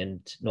 achieving,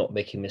 and not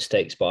making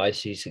mistakes, but I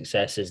see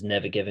success as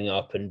never giving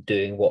up and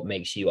doing what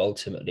makes you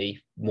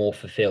ultimately more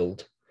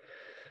fulfilled.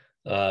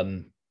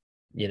 I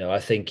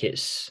think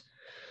it's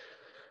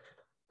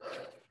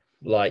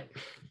like,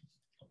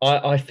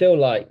 I feel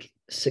like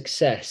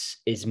success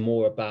is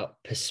more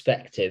about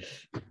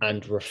perspective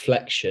and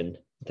reflection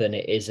than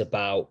it is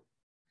about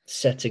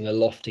setting a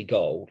lofty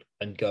goal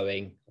and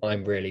going,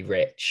 I'm really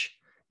rich.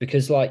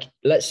 Because, like,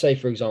 let's say,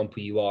 for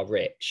example, you are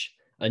rich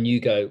and you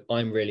go,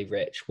 I'm really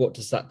rich. What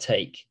does that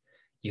take?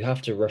 You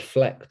have to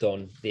reflect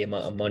on the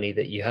amount of money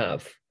that you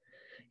have.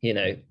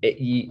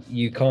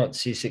 You can't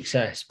see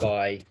success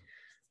by,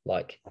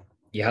 like,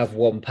 you have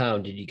 £1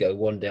 and you go,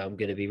 one day I'm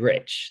going to be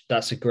rich.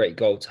 That's a great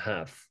goal to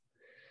have.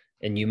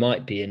 And you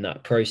might be in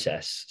that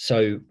process.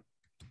 So,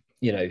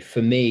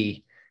 for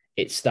me,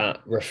 it's that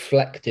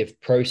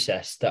reflective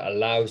process that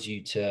allows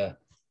you to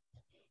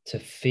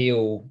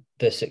feel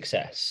the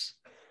success,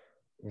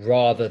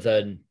 rather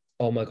than,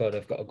 oh my God,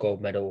 I've got a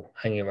gold medal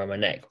hanging around my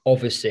neck.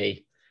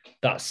 Obviously,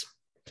 that's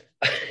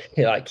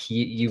like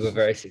you were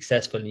very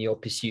successful in your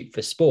pursuit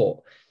for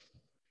sport,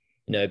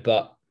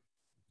 but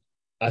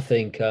I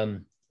think,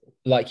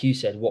 like you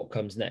said, what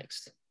comes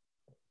next?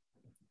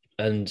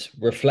 And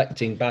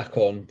reflecting back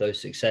on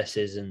those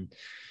successes, and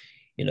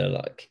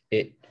like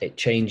it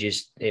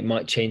changes. It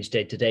might change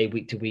day to day,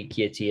 week to week,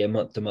 year to year,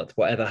 month to month,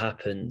 whatever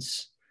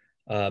happens.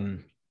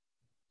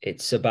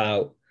 It's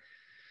about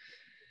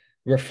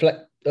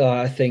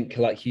I think,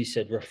 like you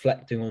said,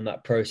 reflecting on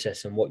that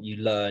process and what you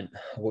learn,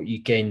 what you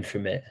gain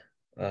from it,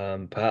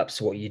 perhaps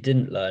what you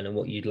didn't learn and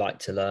what you'd like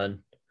to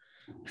learn.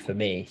 For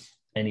me,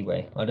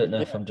 anyway, I don't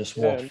know if I'm just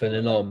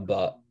waffling on,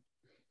 but.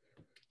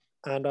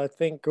 And I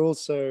think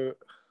also,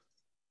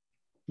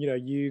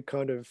 you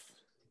kind of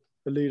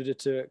alluded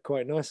to it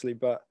quite nicely,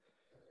 but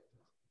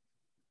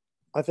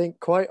I think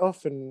quite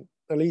often,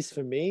 at least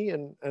for me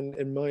and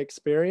in my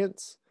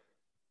experience,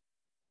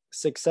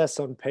 success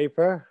on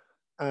paper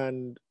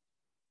and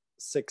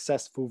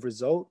successful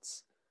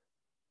results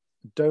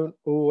don't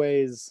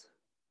always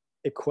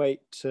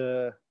equate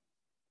to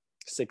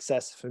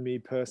success for me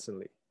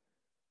personally.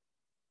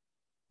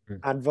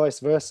 And vice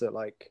versa.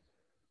 Like,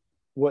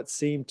 what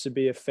seemed to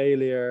be a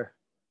failure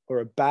or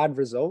a bad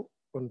result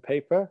on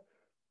paper,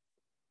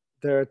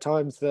 there are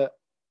times that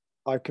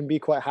I can be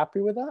quite happy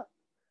with that.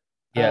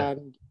 Yeah.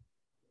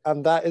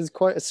 And that is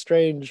quite a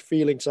strange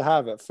feeling to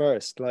have at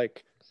first.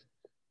 Like,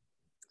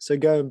 so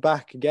going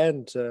back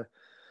again to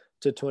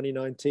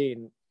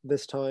 2019,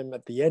 this time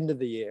at the end of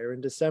the year in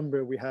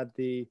December, we had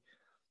the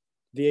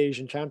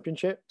Asian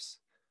Championships,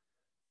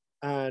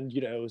 and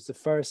it was the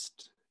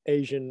first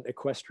Asian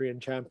Equestrian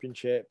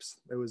Championships.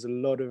 There was a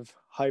lot of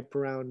hype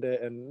around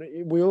it,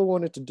 and we all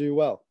wanted to do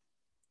well.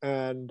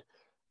 And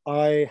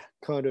I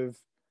kind of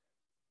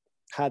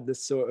had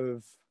this sort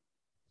of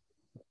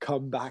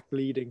comeback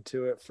leading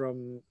to it,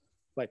 from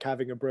like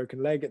having a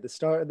broken leg at the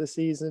start of the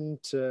season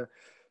to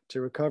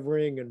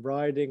recovering and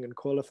riding and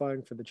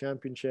qualifying for the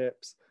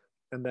championships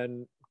and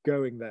then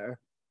going there.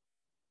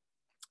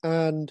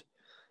 And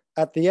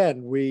at the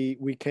end, we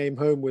came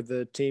home with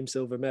the team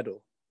silver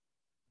medal.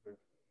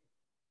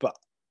 But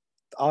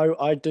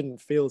I didn't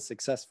feel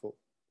successful.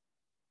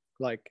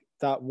 Like,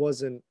 that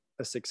wasn't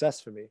a success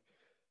for me,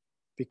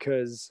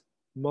 because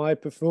my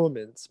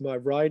performance, my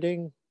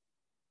riding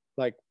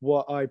like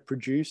what I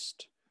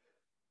produced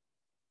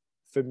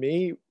for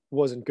me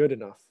wasn't good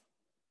enough.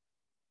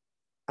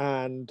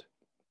 And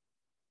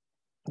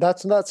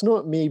that's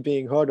not me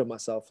being hard on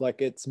myself.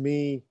 Like, it's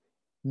me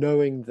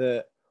knowing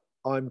that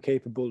I'm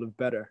capable of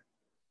better,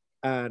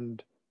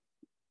 and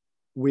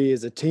we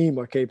as a team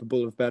are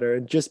capable of better.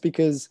 And just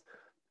because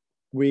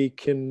we've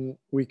come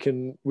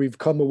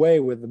away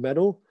with the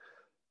medal,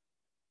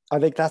 I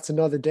think that's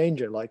another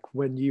danger. Like,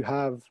 when you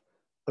have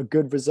a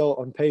good result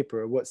on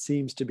paper, what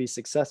seems to be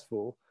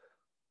successful,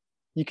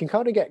 you can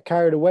kind of get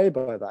carried away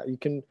by that. You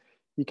can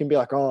be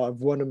like, oh,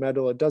 I've won a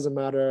medal, it doesn't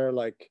matter,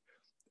 like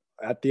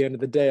at the end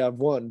of the day I've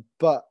won.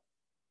 But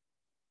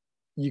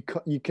you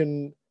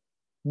can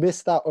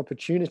miss that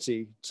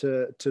opportunity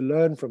to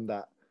learn from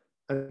that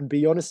and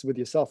be honest with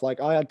yourself. Like,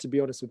 I had to be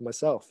honest with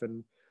myself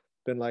and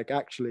been like,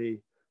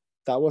 actually,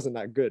 that wasn't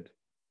that good.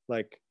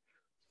 Like,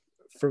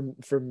 from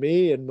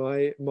me and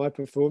my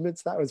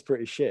performance, that was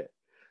pretty shit.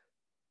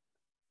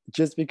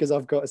 Just because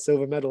I've got a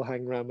silver medal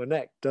hanging around my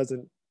neck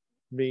doesn't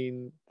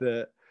mean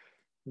that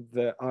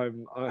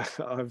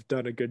I've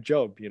done a good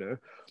job, you know.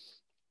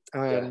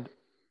 And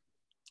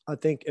I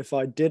think if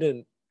I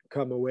didn't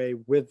come away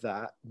with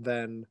that,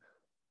 then,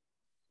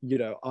 you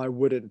know, I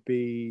wouldn't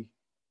be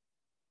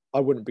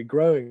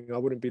growing, I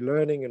wouldn't be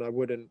learning, and I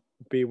wouldn't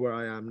be where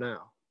I am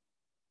now.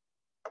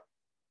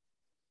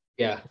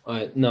 Yeah,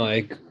 I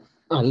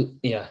don't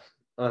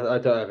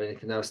have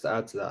anything else to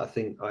add to that. I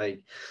think I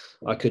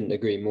couldn't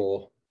agree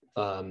more,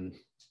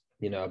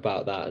 you know,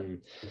 about that.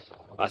 And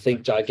I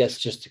think, I guess,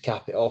 just to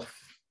cap it off,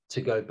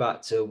 to go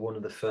back to one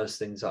of the first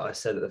things that I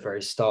said at the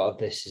very start of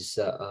this, is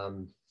that,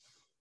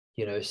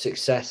 you know,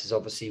 success is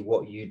obviously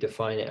what you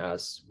define it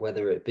as,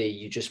 whether it be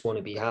you just want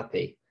to be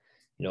happy,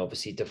 you know,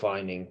 obviously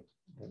defining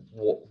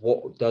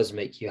what does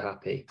make you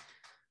happy.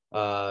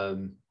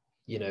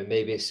 You know,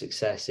 maybe a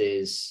success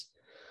is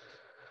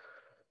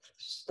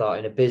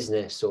starting a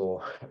business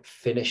or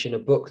finishing a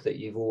book that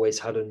you've always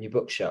had on your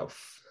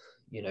bookshelf.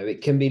 You know,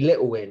 it can be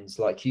little wins,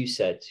 like you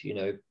said, you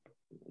know,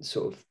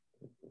 sort of,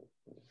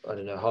 I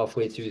don't know,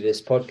 halfway through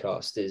this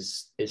podcast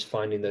is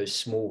finding those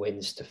small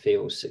wins to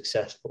feel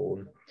successful.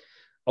 And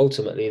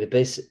ultimately,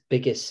 the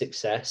biggest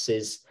success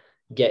is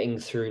getting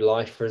through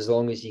life for as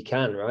long as you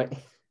can, right?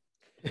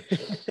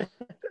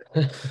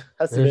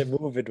 That's a bit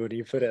morbid when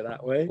you put it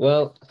that way.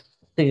 Well,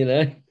 you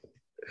know.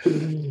 So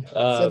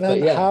then, but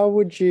yeah, how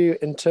would you,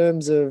 in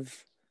terms of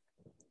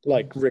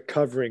like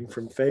recovering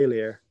from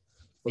failure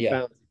or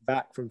bouncing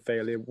back from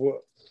failure,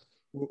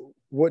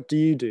 what do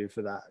you do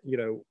for that? You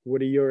know,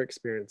 what are your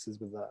experiences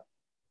with that?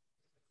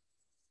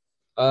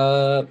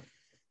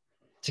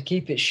 To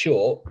keep it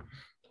short,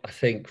 I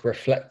think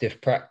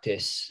reflective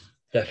practice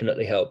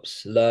definitely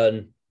helps.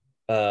 Learn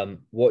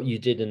what you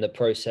did in the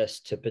process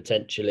to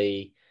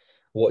potentially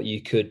what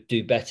you could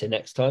do better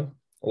next time,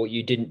 or what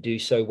you didn't do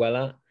so well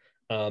at.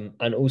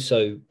 And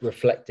also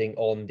reflecting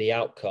on the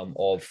outcome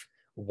of,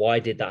 why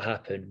did that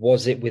happen?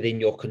 Was it within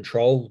your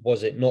control?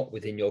 Was it not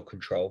within your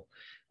control?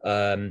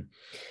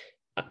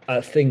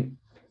 I think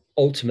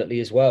ultimately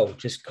as well,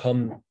 just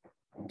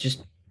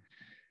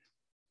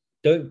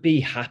don't be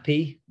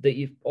happy that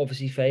you've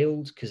obviously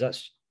failed, because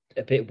that's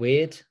a bit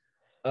weird.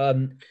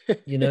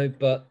 You know,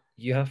 but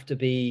you have to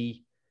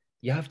be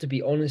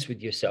honest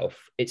with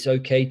yourself. It's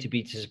okay to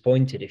be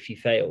disappointed if you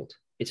failed.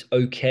 It's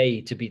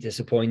okay to be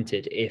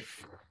disappointed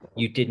if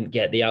you didn't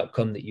get the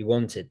outcome that you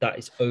wanted. That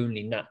is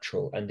only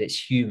natural and it's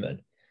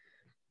human.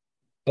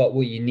 But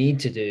what you need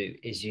to do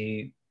is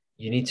you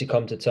need to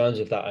come to terms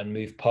with that and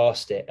move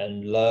past it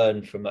and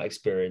learn from that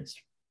experience,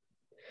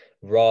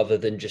 rather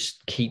than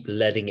just keep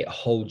letting it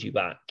hold you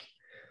back,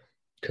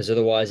 because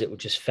otherwise it will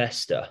just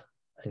fester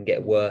and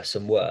get worse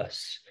and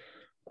worse.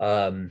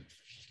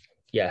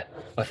 Yeah,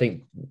 I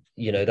think,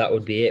 you know, that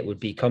would be it, would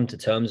be come to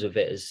terms with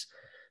it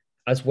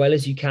as well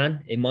as you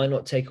can. It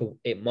might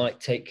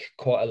take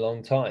quite a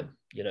long time.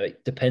 You know,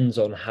 it depends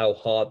on how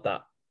hard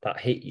that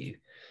hit you.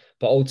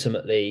 But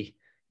ultimately,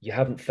 you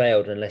haven't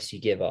failed unless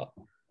you give up.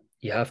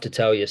 You have to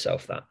tell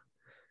yourself that.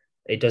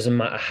 It doesn't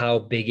matter how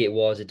big it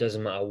was, it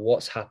doesn't matter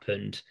what's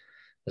happened.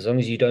 As long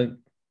as you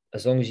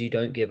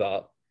don't give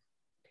up,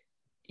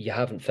 you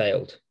haven't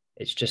failed.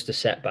 It's just a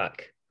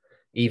setback.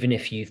 Even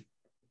if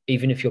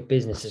your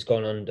business has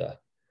gone under.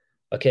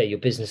 Okay, your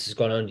business has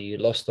gone under, you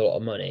lost a lot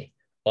of money.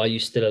 Are you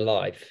still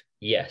alive?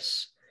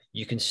 Yes.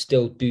 You can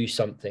still do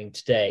something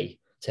today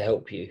to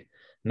help you.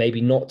 Maybe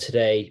not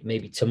today,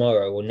 maybe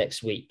tomorrow or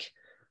next week,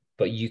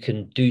 but you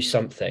can do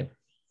something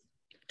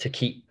to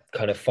keep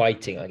kind of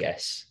fighting, I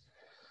guess.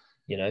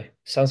 You know,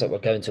 sounds like we're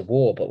going to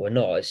war, but we're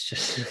not. It's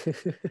just,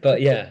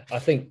 but yeah, I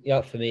think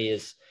for me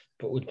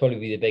would probably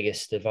be the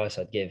biggest advice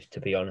I'd give, to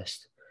be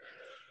honest.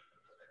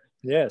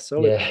 Yeah,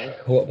 solid, Yeah. man.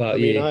 What about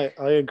you?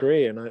 I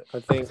agree. And I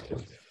think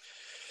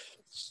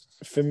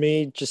for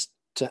me, just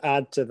to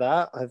add to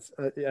that,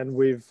 and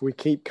we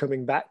keep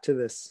coming back to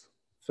this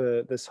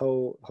for this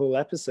whole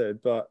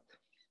episode, but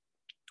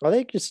I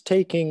think just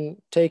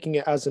taking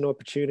it as an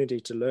opportunity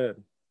to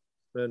learn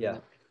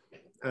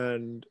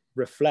and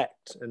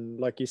reflect, and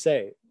like you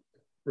say,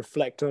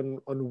 reflect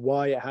on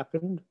why it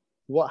happened,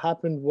 what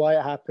happened, why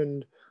it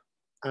happened,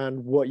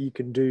 and what you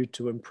can do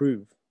to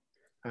improve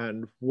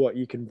and what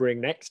you can bring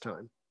next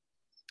time.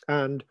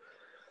 And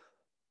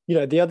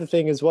the other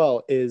thing as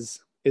well is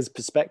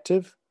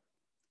perspective.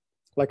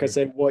 Like I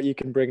said, what you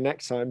can bring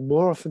next time,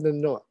 more often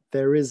than not,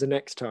 there is a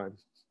next time.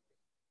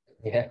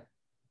 Yeah.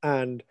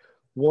 And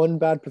one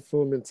bad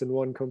performance in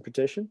one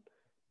competition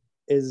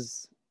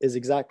is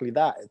exactly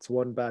that. It's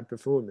one bad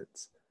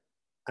performance.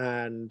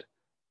 And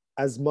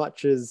as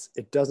much as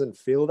it doesn't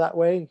feel that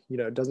way,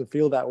 it doesn't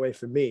feel that way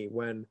for me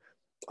when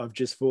I've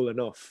just fallen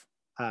off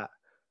at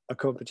a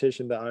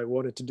competition that I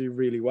wanted to do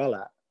really well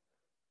at.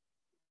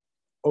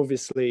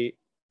 Obviously,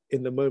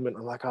 in the moment,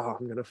 I'm like, oh,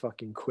 I'm going to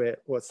fucking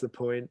quit. What's the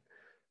point?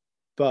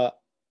 But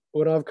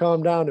when I've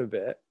calmed down a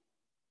bit,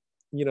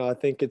 I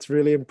think it's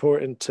really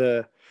important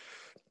to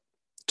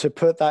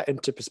put that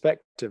into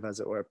perspective, as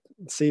it were,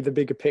 see the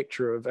bigger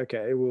picture of,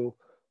 okay, well,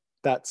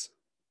 that's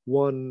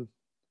one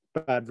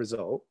bad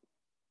result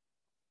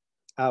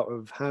out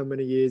of how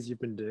many years you've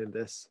been doing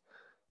this,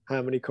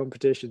 how many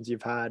competitions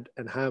you've had,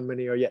 and how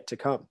many are yet to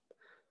come.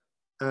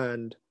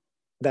 And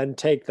then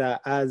take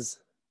that as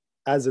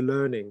a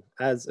learning,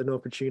 as an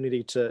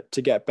opportunity to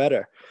get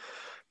better.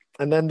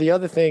 And then the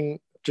other thing,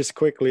 just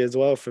quickly as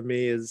well, for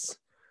me is,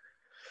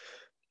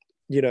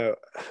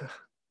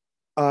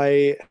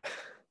 I,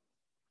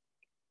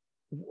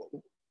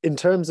 in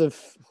terms of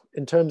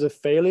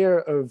failure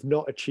of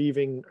not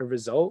achieving a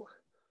result,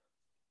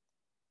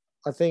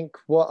 I think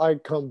what I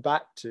come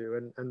back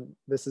to, and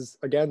this is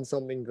again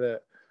something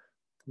that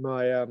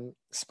my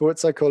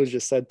sports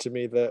psychologist said to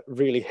me that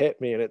really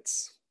hit me, and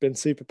it's been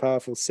super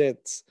powerful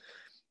since,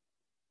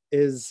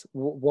 is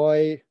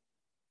why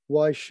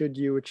should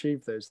you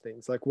achieve those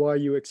things? Like, why are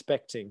you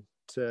expecting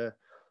to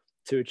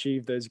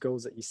achieve those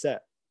goals that you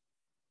set?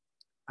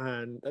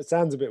 And that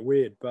sounds a bit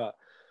weird, but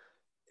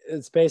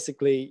it's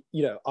basically,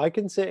 I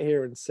can sit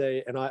here and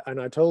say, and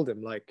I told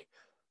him, like,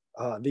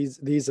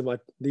 these are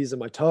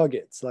my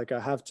targets. Like, I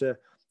have to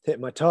hit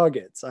my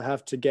targets. I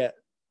have to get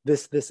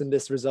this and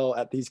this result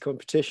at these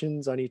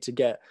competitions. I need to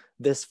get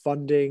this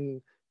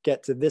funding,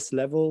 get to this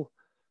level.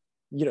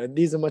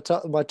 These are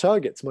my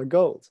targets, my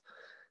goals.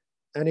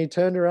 And he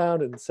turned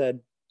around and said,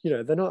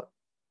 they're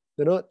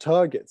not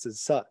targets as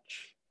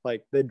such.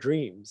 Like, they're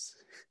dreams.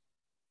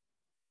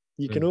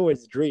 You can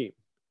always dream,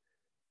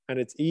 and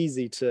it's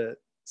easy to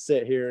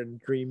sit here and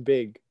dream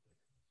big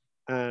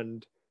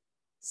and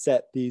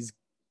set these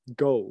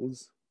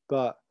goals,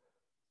 but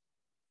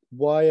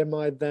why am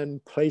I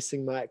then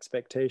placing my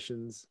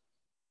expectations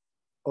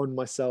on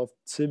myself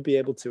to be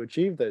able to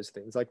achieve those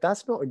things? Like,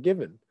 that's not a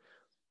given.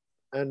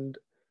 And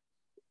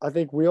I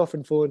think we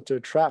often fall into a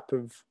trap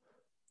of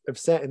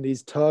setting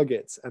these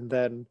targets and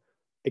then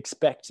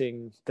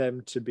expecting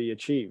them to be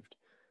achieved.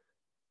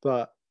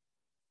 But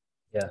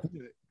yeah,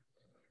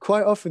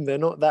 quite often they're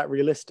not that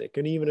realistic.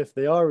 And even if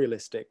they are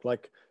realistic,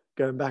 like,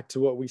 going back to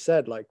what we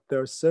said, like,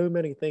 there are so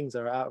many things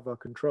that are out of our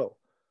control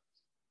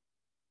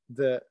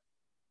that,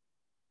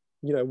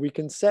 we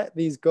can set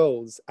these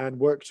goals and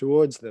work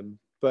towards them,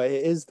 but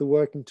it is the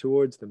working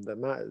towards them that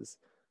matters.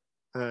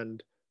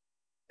 And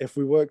if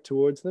we work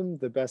towards them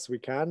the best we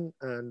can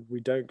and we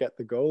don't get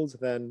the goals,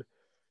 then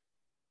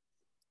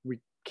we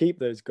keep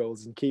those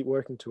goals and keep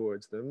working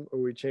towards them,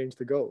 or we change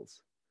the goals.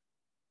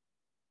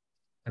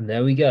 And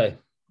there we go.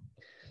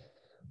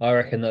 I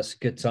reckon that's a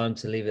good time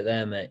to leave it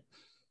there, mate.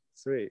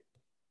 Sweet.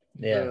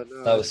 Yeah,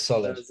 that was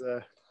solid.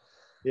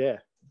 Yeah.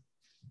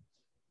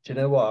 Do you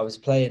know what? I was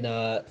playing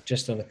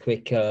just on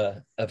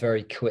a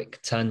very quick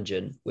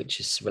tangent,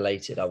 which is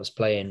related. I was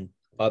playing,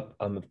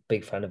 I'm a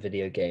big fan of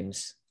video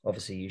games.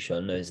 Obviously,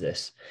 Yushan knows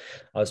this.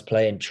 I was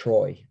playing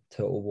Troy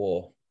Total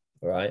War,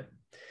 right?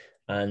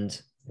 And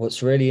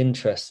what's really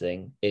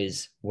interesting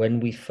is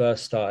when we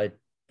first started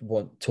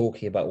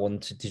talking about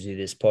wanting to do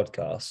this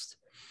podcast,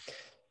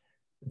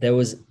 I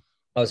was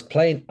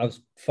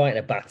fighting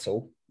a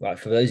battle, right?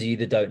 For those of you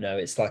that don't know,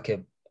 it's like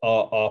a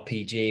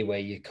RPG where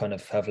you kind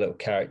of have little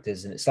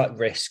characters, and it's like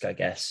Risk, I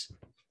guess.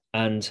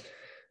 And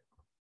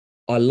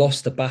I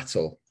lost the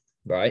battle,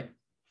 right?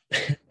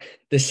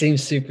 This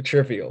seems super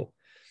trivial.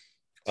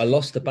 I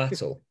lost the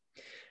battle.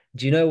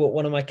 Do you know what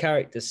one of my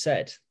characters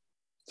said?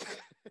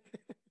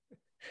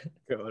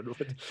 God,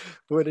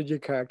 what did your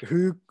character?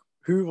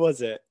 Who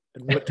was it,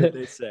 and what did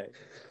they say?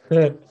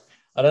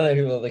 I don't know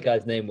who the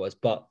guy's name was,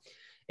 but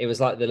it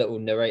was like the little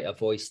narrator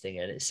voice thing,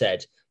 and it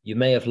said, "You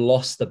may have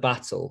lost the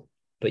battle,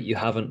 but you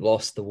haven't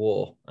lost the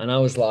war." And I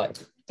was like,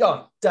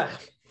 God damn.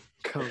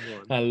 Come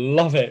on. I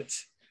love it.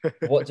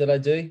 What did I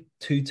do?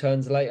 2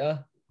 turns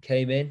later,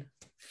 came in,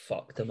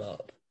 fucked them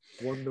up.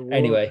 Won the war.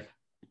 Anyway,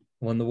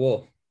 won the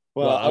war.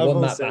 Well, I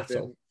won that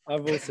battle.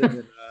 I've also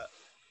been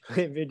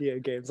playing video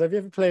games. Have you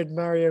ever played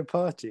Mario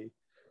Party?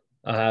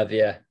 I have,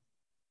 yeah.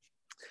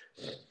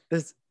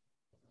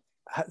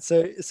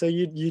 So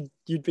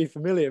you'd be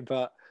familiar,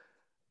 but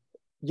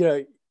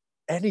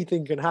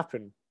anything can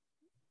happen,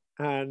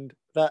 and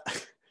that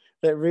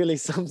really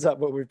sums up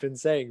what we've been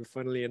saying,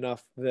 funnily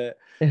enough, that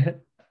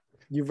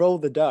you roll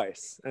the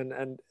dice,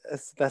 and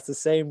that's the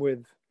same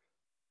with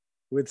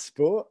with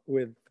sport,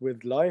 with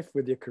life,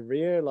 with your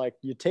career. Like,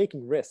 you're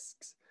taking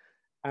risks,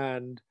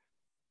 and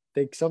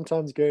they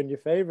sometimes go in your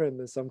favor and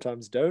they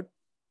sometimes don't.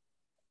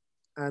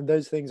 And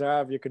those things are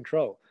out of your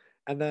control.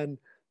 And then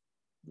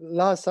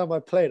last time I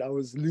played, I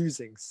was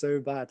losing so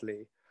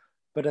badly.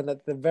 But then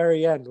at the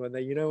very end, when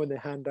they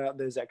hand out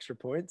those extra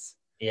points.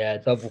 Yeah,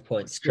 double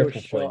points,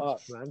 triple points.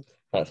 Up, man.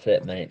 That's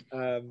it, mate.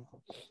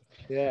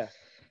 Yeah.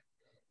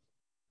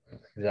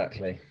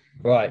 Exactly.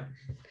 Right.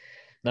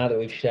 Now that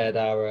we've shared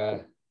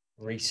our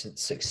recent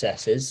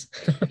successes,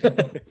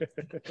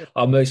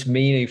 our most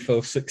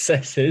meaningful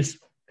successes,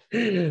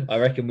 I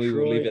reckon we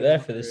will leave it there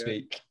for this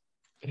week.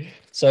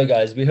 So,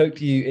 guys, we hope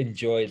you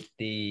enjoyed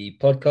the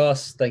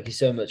podcast. Thank you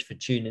so much for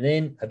tuning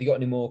in. Have you got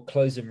any more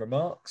closing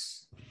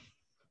remarks?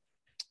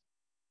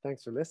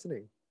 Thanks for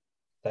listening.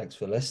 Thanks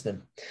for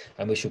listening.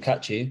 And we shall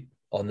catch you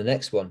on the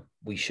next one.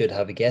 We should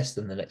have a guest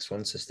on the next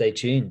one, so stay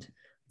tuned.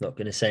 Not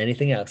going to say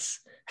anything else.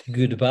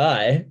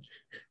 Goodbye.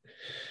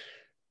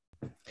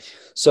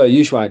 So,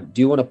 Yushwan,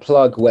 do you want to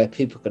plug where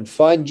people can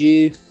find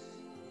you?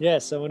 Yeah,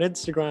 so on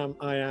Instagram,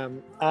 I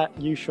am at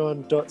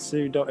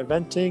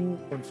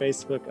yushwan.su.eventing. On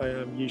Facebook, I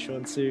am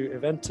yushwansu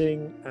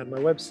eventing. And my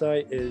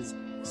website is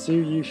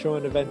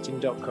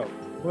suyushwaneventing.com.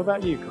 What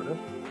about you, Connor?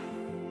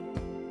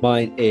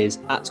 Mine is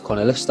at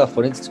Connor Liftstuff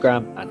on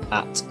Instagram and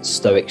at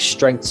Stoic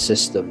Strength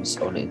Systems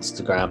on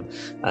Instagram.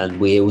 And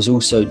we was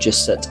also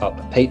just set up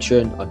a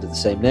Patreon under the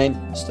same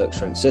name, Stoic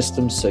Strength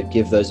Systems. So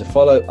give those a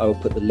follow. I will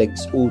put the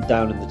links all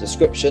down in the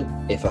description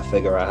if I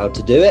figure out how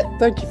to do it.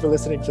 Thank you for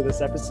listening to this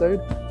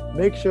episode.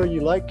 Make sure you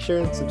like, share,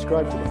 and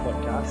subscribe to the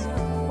podcast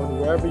on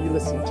wherever you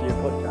listen to your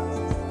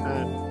podcasts.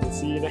 And we'll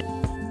see you next time.